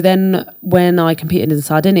 So then when I competed in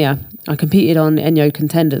Sardinia, I competed on Enyo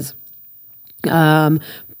contenders. But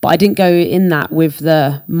I didn't go in that with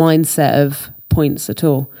the mindset of points at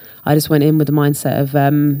all. I just went in with the mindset of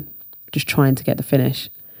just trying to get the finish.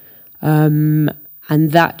 And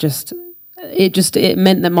that it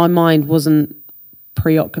meant that my mind wasn't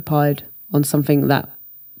preoccupied on something that,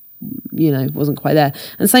 wasn't quite there.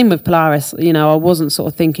 And same with Polaris, I wasn't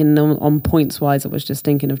sort of thinking on points wise. I was just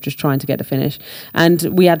thinking of just trying to get a finish. And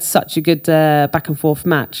we had such a good back and forth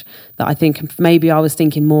match that I think maybe I was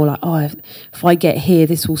thinking more like, oh, if I get here,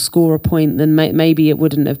 this will score a point. Then maybe it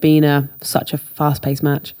wouldn't have been such a fast paced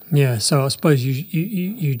match. Yeah. So I suppose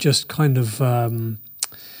you just kind of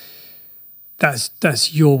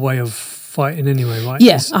that's your way of fighting anyway, right?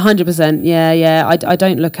 Yes, 100%. Yeah. I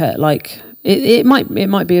don't look at like. It might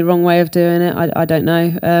be a wrong way of doing it. I don't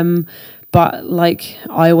know. But like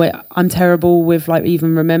I'm terrible with like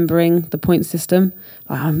even remembering the point system.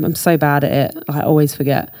 Like, I'm so bad at it. I always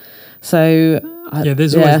forget. So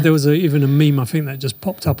there was even a meme I think that just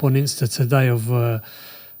popped up on Insta today of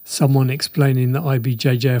someone explaining the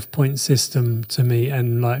IBJJF point system to me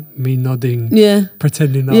and like me nodding,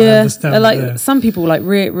 pretending that I understand. Like some people like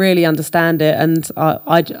really understand it, and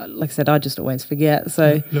I like I said, I just always forget.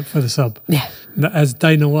 So look for the sub. Yeah, as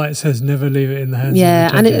Dana White says, never leave it in the hands. Yeah,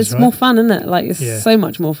 of the judges, and it's more fun, isn't it? Like it's so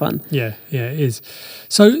much more fun. Yeah, it is.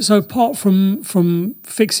 So apart from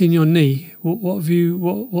fixing your knee, what's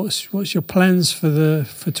your plans for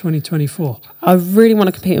 2024? I really want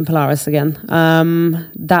to compete in Polaris again.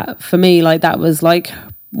 That for me, like that was like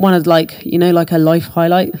one of like like a life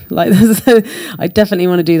highlight. Like I definitely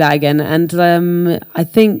want to do that again, and I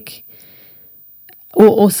think.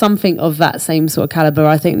 Or something of that same sort of caliber.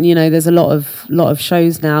 I think there's a lot of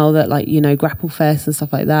shows now that like Grapple Fest and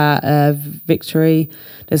stuff like that. Victory.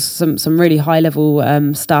 There's some really high level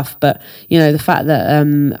stuff, but the fact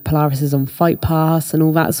that Polaris is on Fight Pass and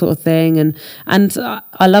all that sort of thing, and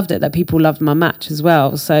I loved it that people loved my match as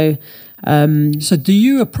well. So. So do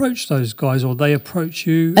you approach those guys or they approach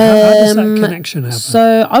you? How does that connection happen?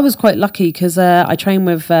 So I was quite lucky because I trained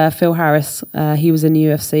with Phil Harris. He was in the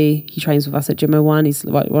UFC. He trains with us at Gym 01. He's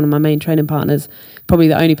like one of my main training partners. Probably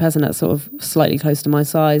the only person that's sort of slightly close to my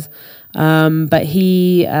size. But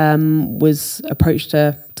he was approached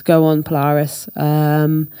to go on Polaris.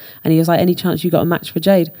 And he was like, any chance you got a match for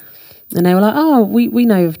Jade? And they were like, oh, we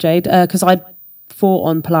know of Jade. Because I fought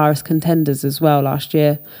on Polaris Contenders as well last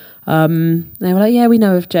year. They were like, yeah, we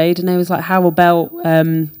know of Jade. And they was like, how about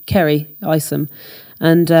Kerry Isom?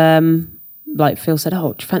 And like Phil said,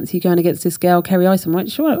 oh, do you fancy going against this girl, Kerry Isom? I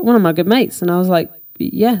went, sure, one of my good mates. And I was like,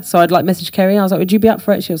 yeah. So I'd like message Kerry. I was like, would you be up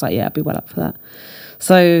for it? She was like, yeah, I'd be well up for that.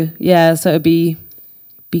 So yeah, so it'd be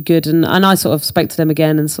good. And I sort of spoke to them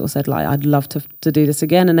again and sort of said like, I'd love to do this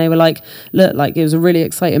again. And they were like, look, like it was a really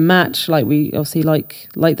exciting match. Like we obviously like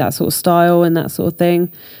that sort of style and that sort of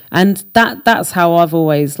thing. And that's how I've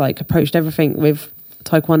always like approached everything with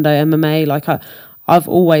Taekwondo, MMA. Like I've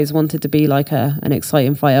always wanted to be like an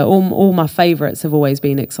exciting fighter. All my favourites have always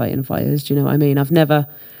been exciting fighters. Do you know what I mean? I've never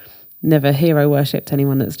hero worshipped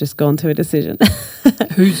anyone that's just gone to a decision.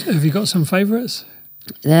 Have you got some favourites?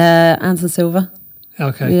 Anderson Silva.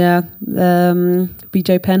 Okay. Yeah.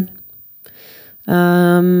 BJ Penn.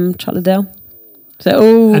 Chuck Liddell. So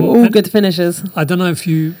all good finishers. I don't know if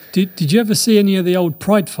you did you ever see any of the old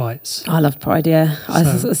Pride fights? I loved Pride, yeah.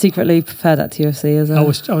 So, I secretly prefer that to UFC as well. I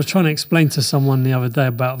was trying to explain to someone the other day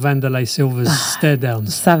about Vanderlei Silva's stare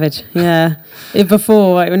downs. Savage, yeah.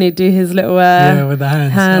 Before like, when he'd do his little with the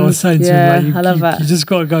hands. I was saying to him, like, I love that. You just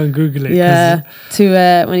got to go and Google it. Yeah. To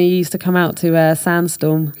when he used to come out to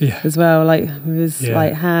Sandstorm as well, like with his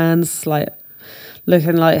like hands, like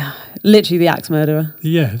looking like literally the axe murderer.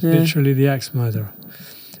 Yeah, literally the axe murderer.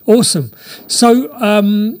 Awesome. So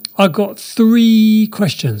I got 3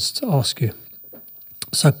 questions to ask you.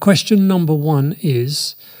 So question number 1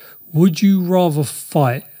 is, would you rather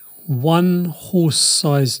fight 1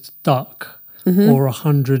 horse-sized duck or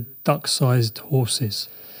 100 duck-sized horses?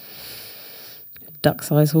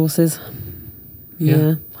 Duck-sized horses.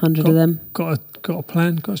 Yeah, 100 of them. Got a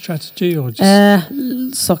plan? Got a strategy, or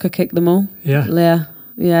just soccer kick them all?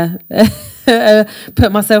 Yeah.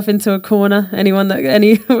 Put myself into a corner. Any of them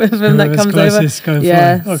that comes over,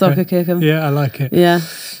 soccer kick them. Yeah, I like it. Yeah.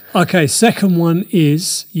 Okay. Second one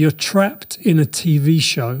is, you're trapped in a TV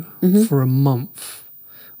show for a month.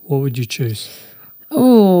 What would you choose?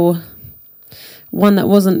 Oh, One that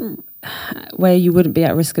wasn't where you wouldn't be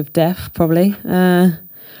at risk of death, probably.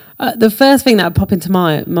 The first thing that would pop into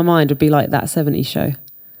my mind would be like That 70s Show.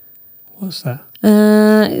 What's that?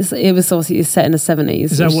 It was obviously it's set in the 70s.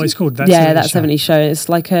 Is that what it's called? That 70s show. It's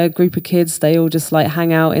like a group of kids. They all just like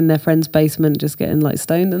hang out in their friend's basement, just getting like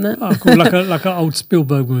stoned and that. Oh, cool. like an old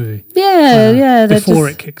Spielberg movie. Yeah. Before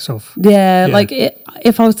it kicks off. Yeah, like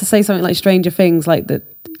if I was to say something like Stranger Things, like that,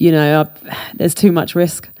 there's too much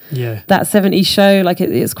risk. Yeah. That 70s show, like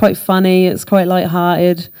it's quite funny. It's quite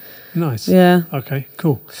light-hearted. Nice. Yeah. Okay,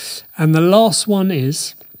 cool. And the last one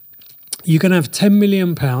is, you're going to have £10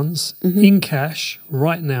 million in cash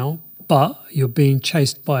right now, but you're being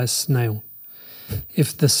chased by a snail.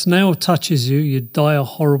 If the snail touches you, you die a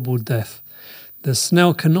horrible death. The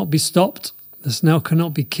snail cannot be stopped. The snail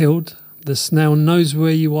cannot be killed. The snail knows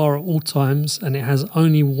where you are at all times, and it has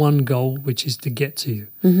only one goal, which is to get to you.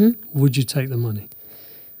 Mm-hmm. Would you take the money?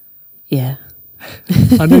 Yeah.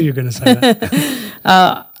 I knew you were going to say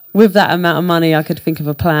that. With that amount of money, I could think of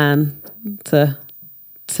a plan to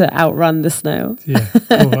outrun the snail. Yeah,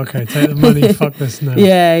 cool. Okay, take the money, fuck the snail.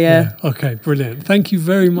 Yeah. Okay, brilliant. Thank you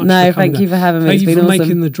very much. No, thank you for having me. Thank you for awesome.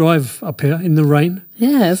 making the drive up here in the rain.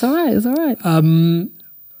 Yeah, it's all right.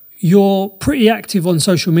 You're pretty active on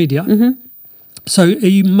social media. Mm-hmm. So are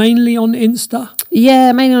you mainly on Insta?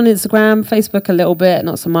 Yeah, mainly on Instagram, Facebook a little bit,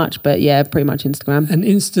 not so much, but yeah, pretty much Instagram. And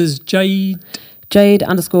Insta's Jade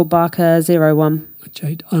 _Barker 01.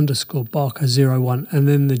 Jade _Barker 01. And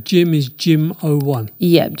then the gym is Gym01.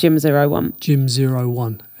 Yeah, Gym01.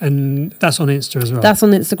 Gym01. And that's on Insta as well. That's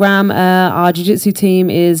on Instagram. Our jiu-jitsu team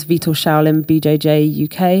is Vitor Shaolin BJJ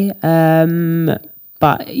UK.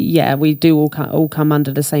 But yeah, we do all come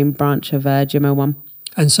under the same branch of Gym01.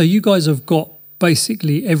 And so you guys have got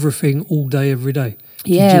basically everything all day, every day.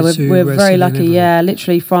 Yeah, we're very lucky. Yeah,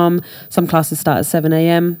 literally from some classes start at 7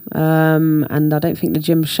 a.m. And I don't think the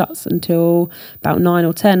gym shuts until about 9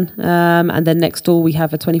 or 10. And then next door we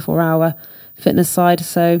have a 24-hour fitness side.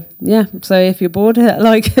 So yeah, so if you're bored at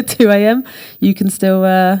like 2 a.m, you can still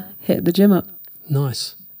hit the gym up.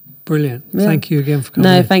 Nice. Brilliant. Yeah. Thank you again for coming.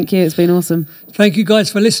 No, thank you. It's been awesome. Thank you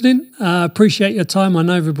guys for listening. Appreciate your time. I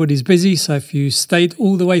know everybody's busy, so if you stayed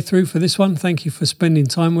all the way through for this one, thank you for spending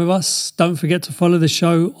time with us. Don't forget to follow the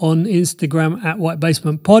show on Instagram at White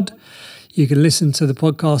Basement Pod. You can listen to the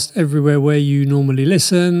podcast everywhere where you normally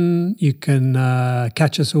listen. You can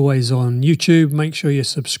catch us always on YouTube. Make sure you're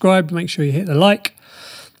subscribed. Make sure you hit the like.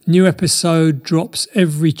 New episode drops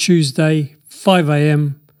every Tuesday, 5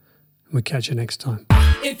 a.m. We'll catch you next time.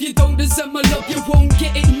 If you don't deserve my love, you won't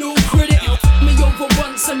get it, no credit. Me over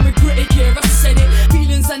once and regret it, yeah, I said it.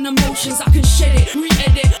 Feelings and emotions, I can shed it,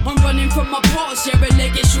 re-edit. I'm running from my past, yeah, a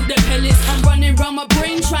leg it, shoot the pellets. I'm running round my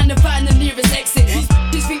brain, trying to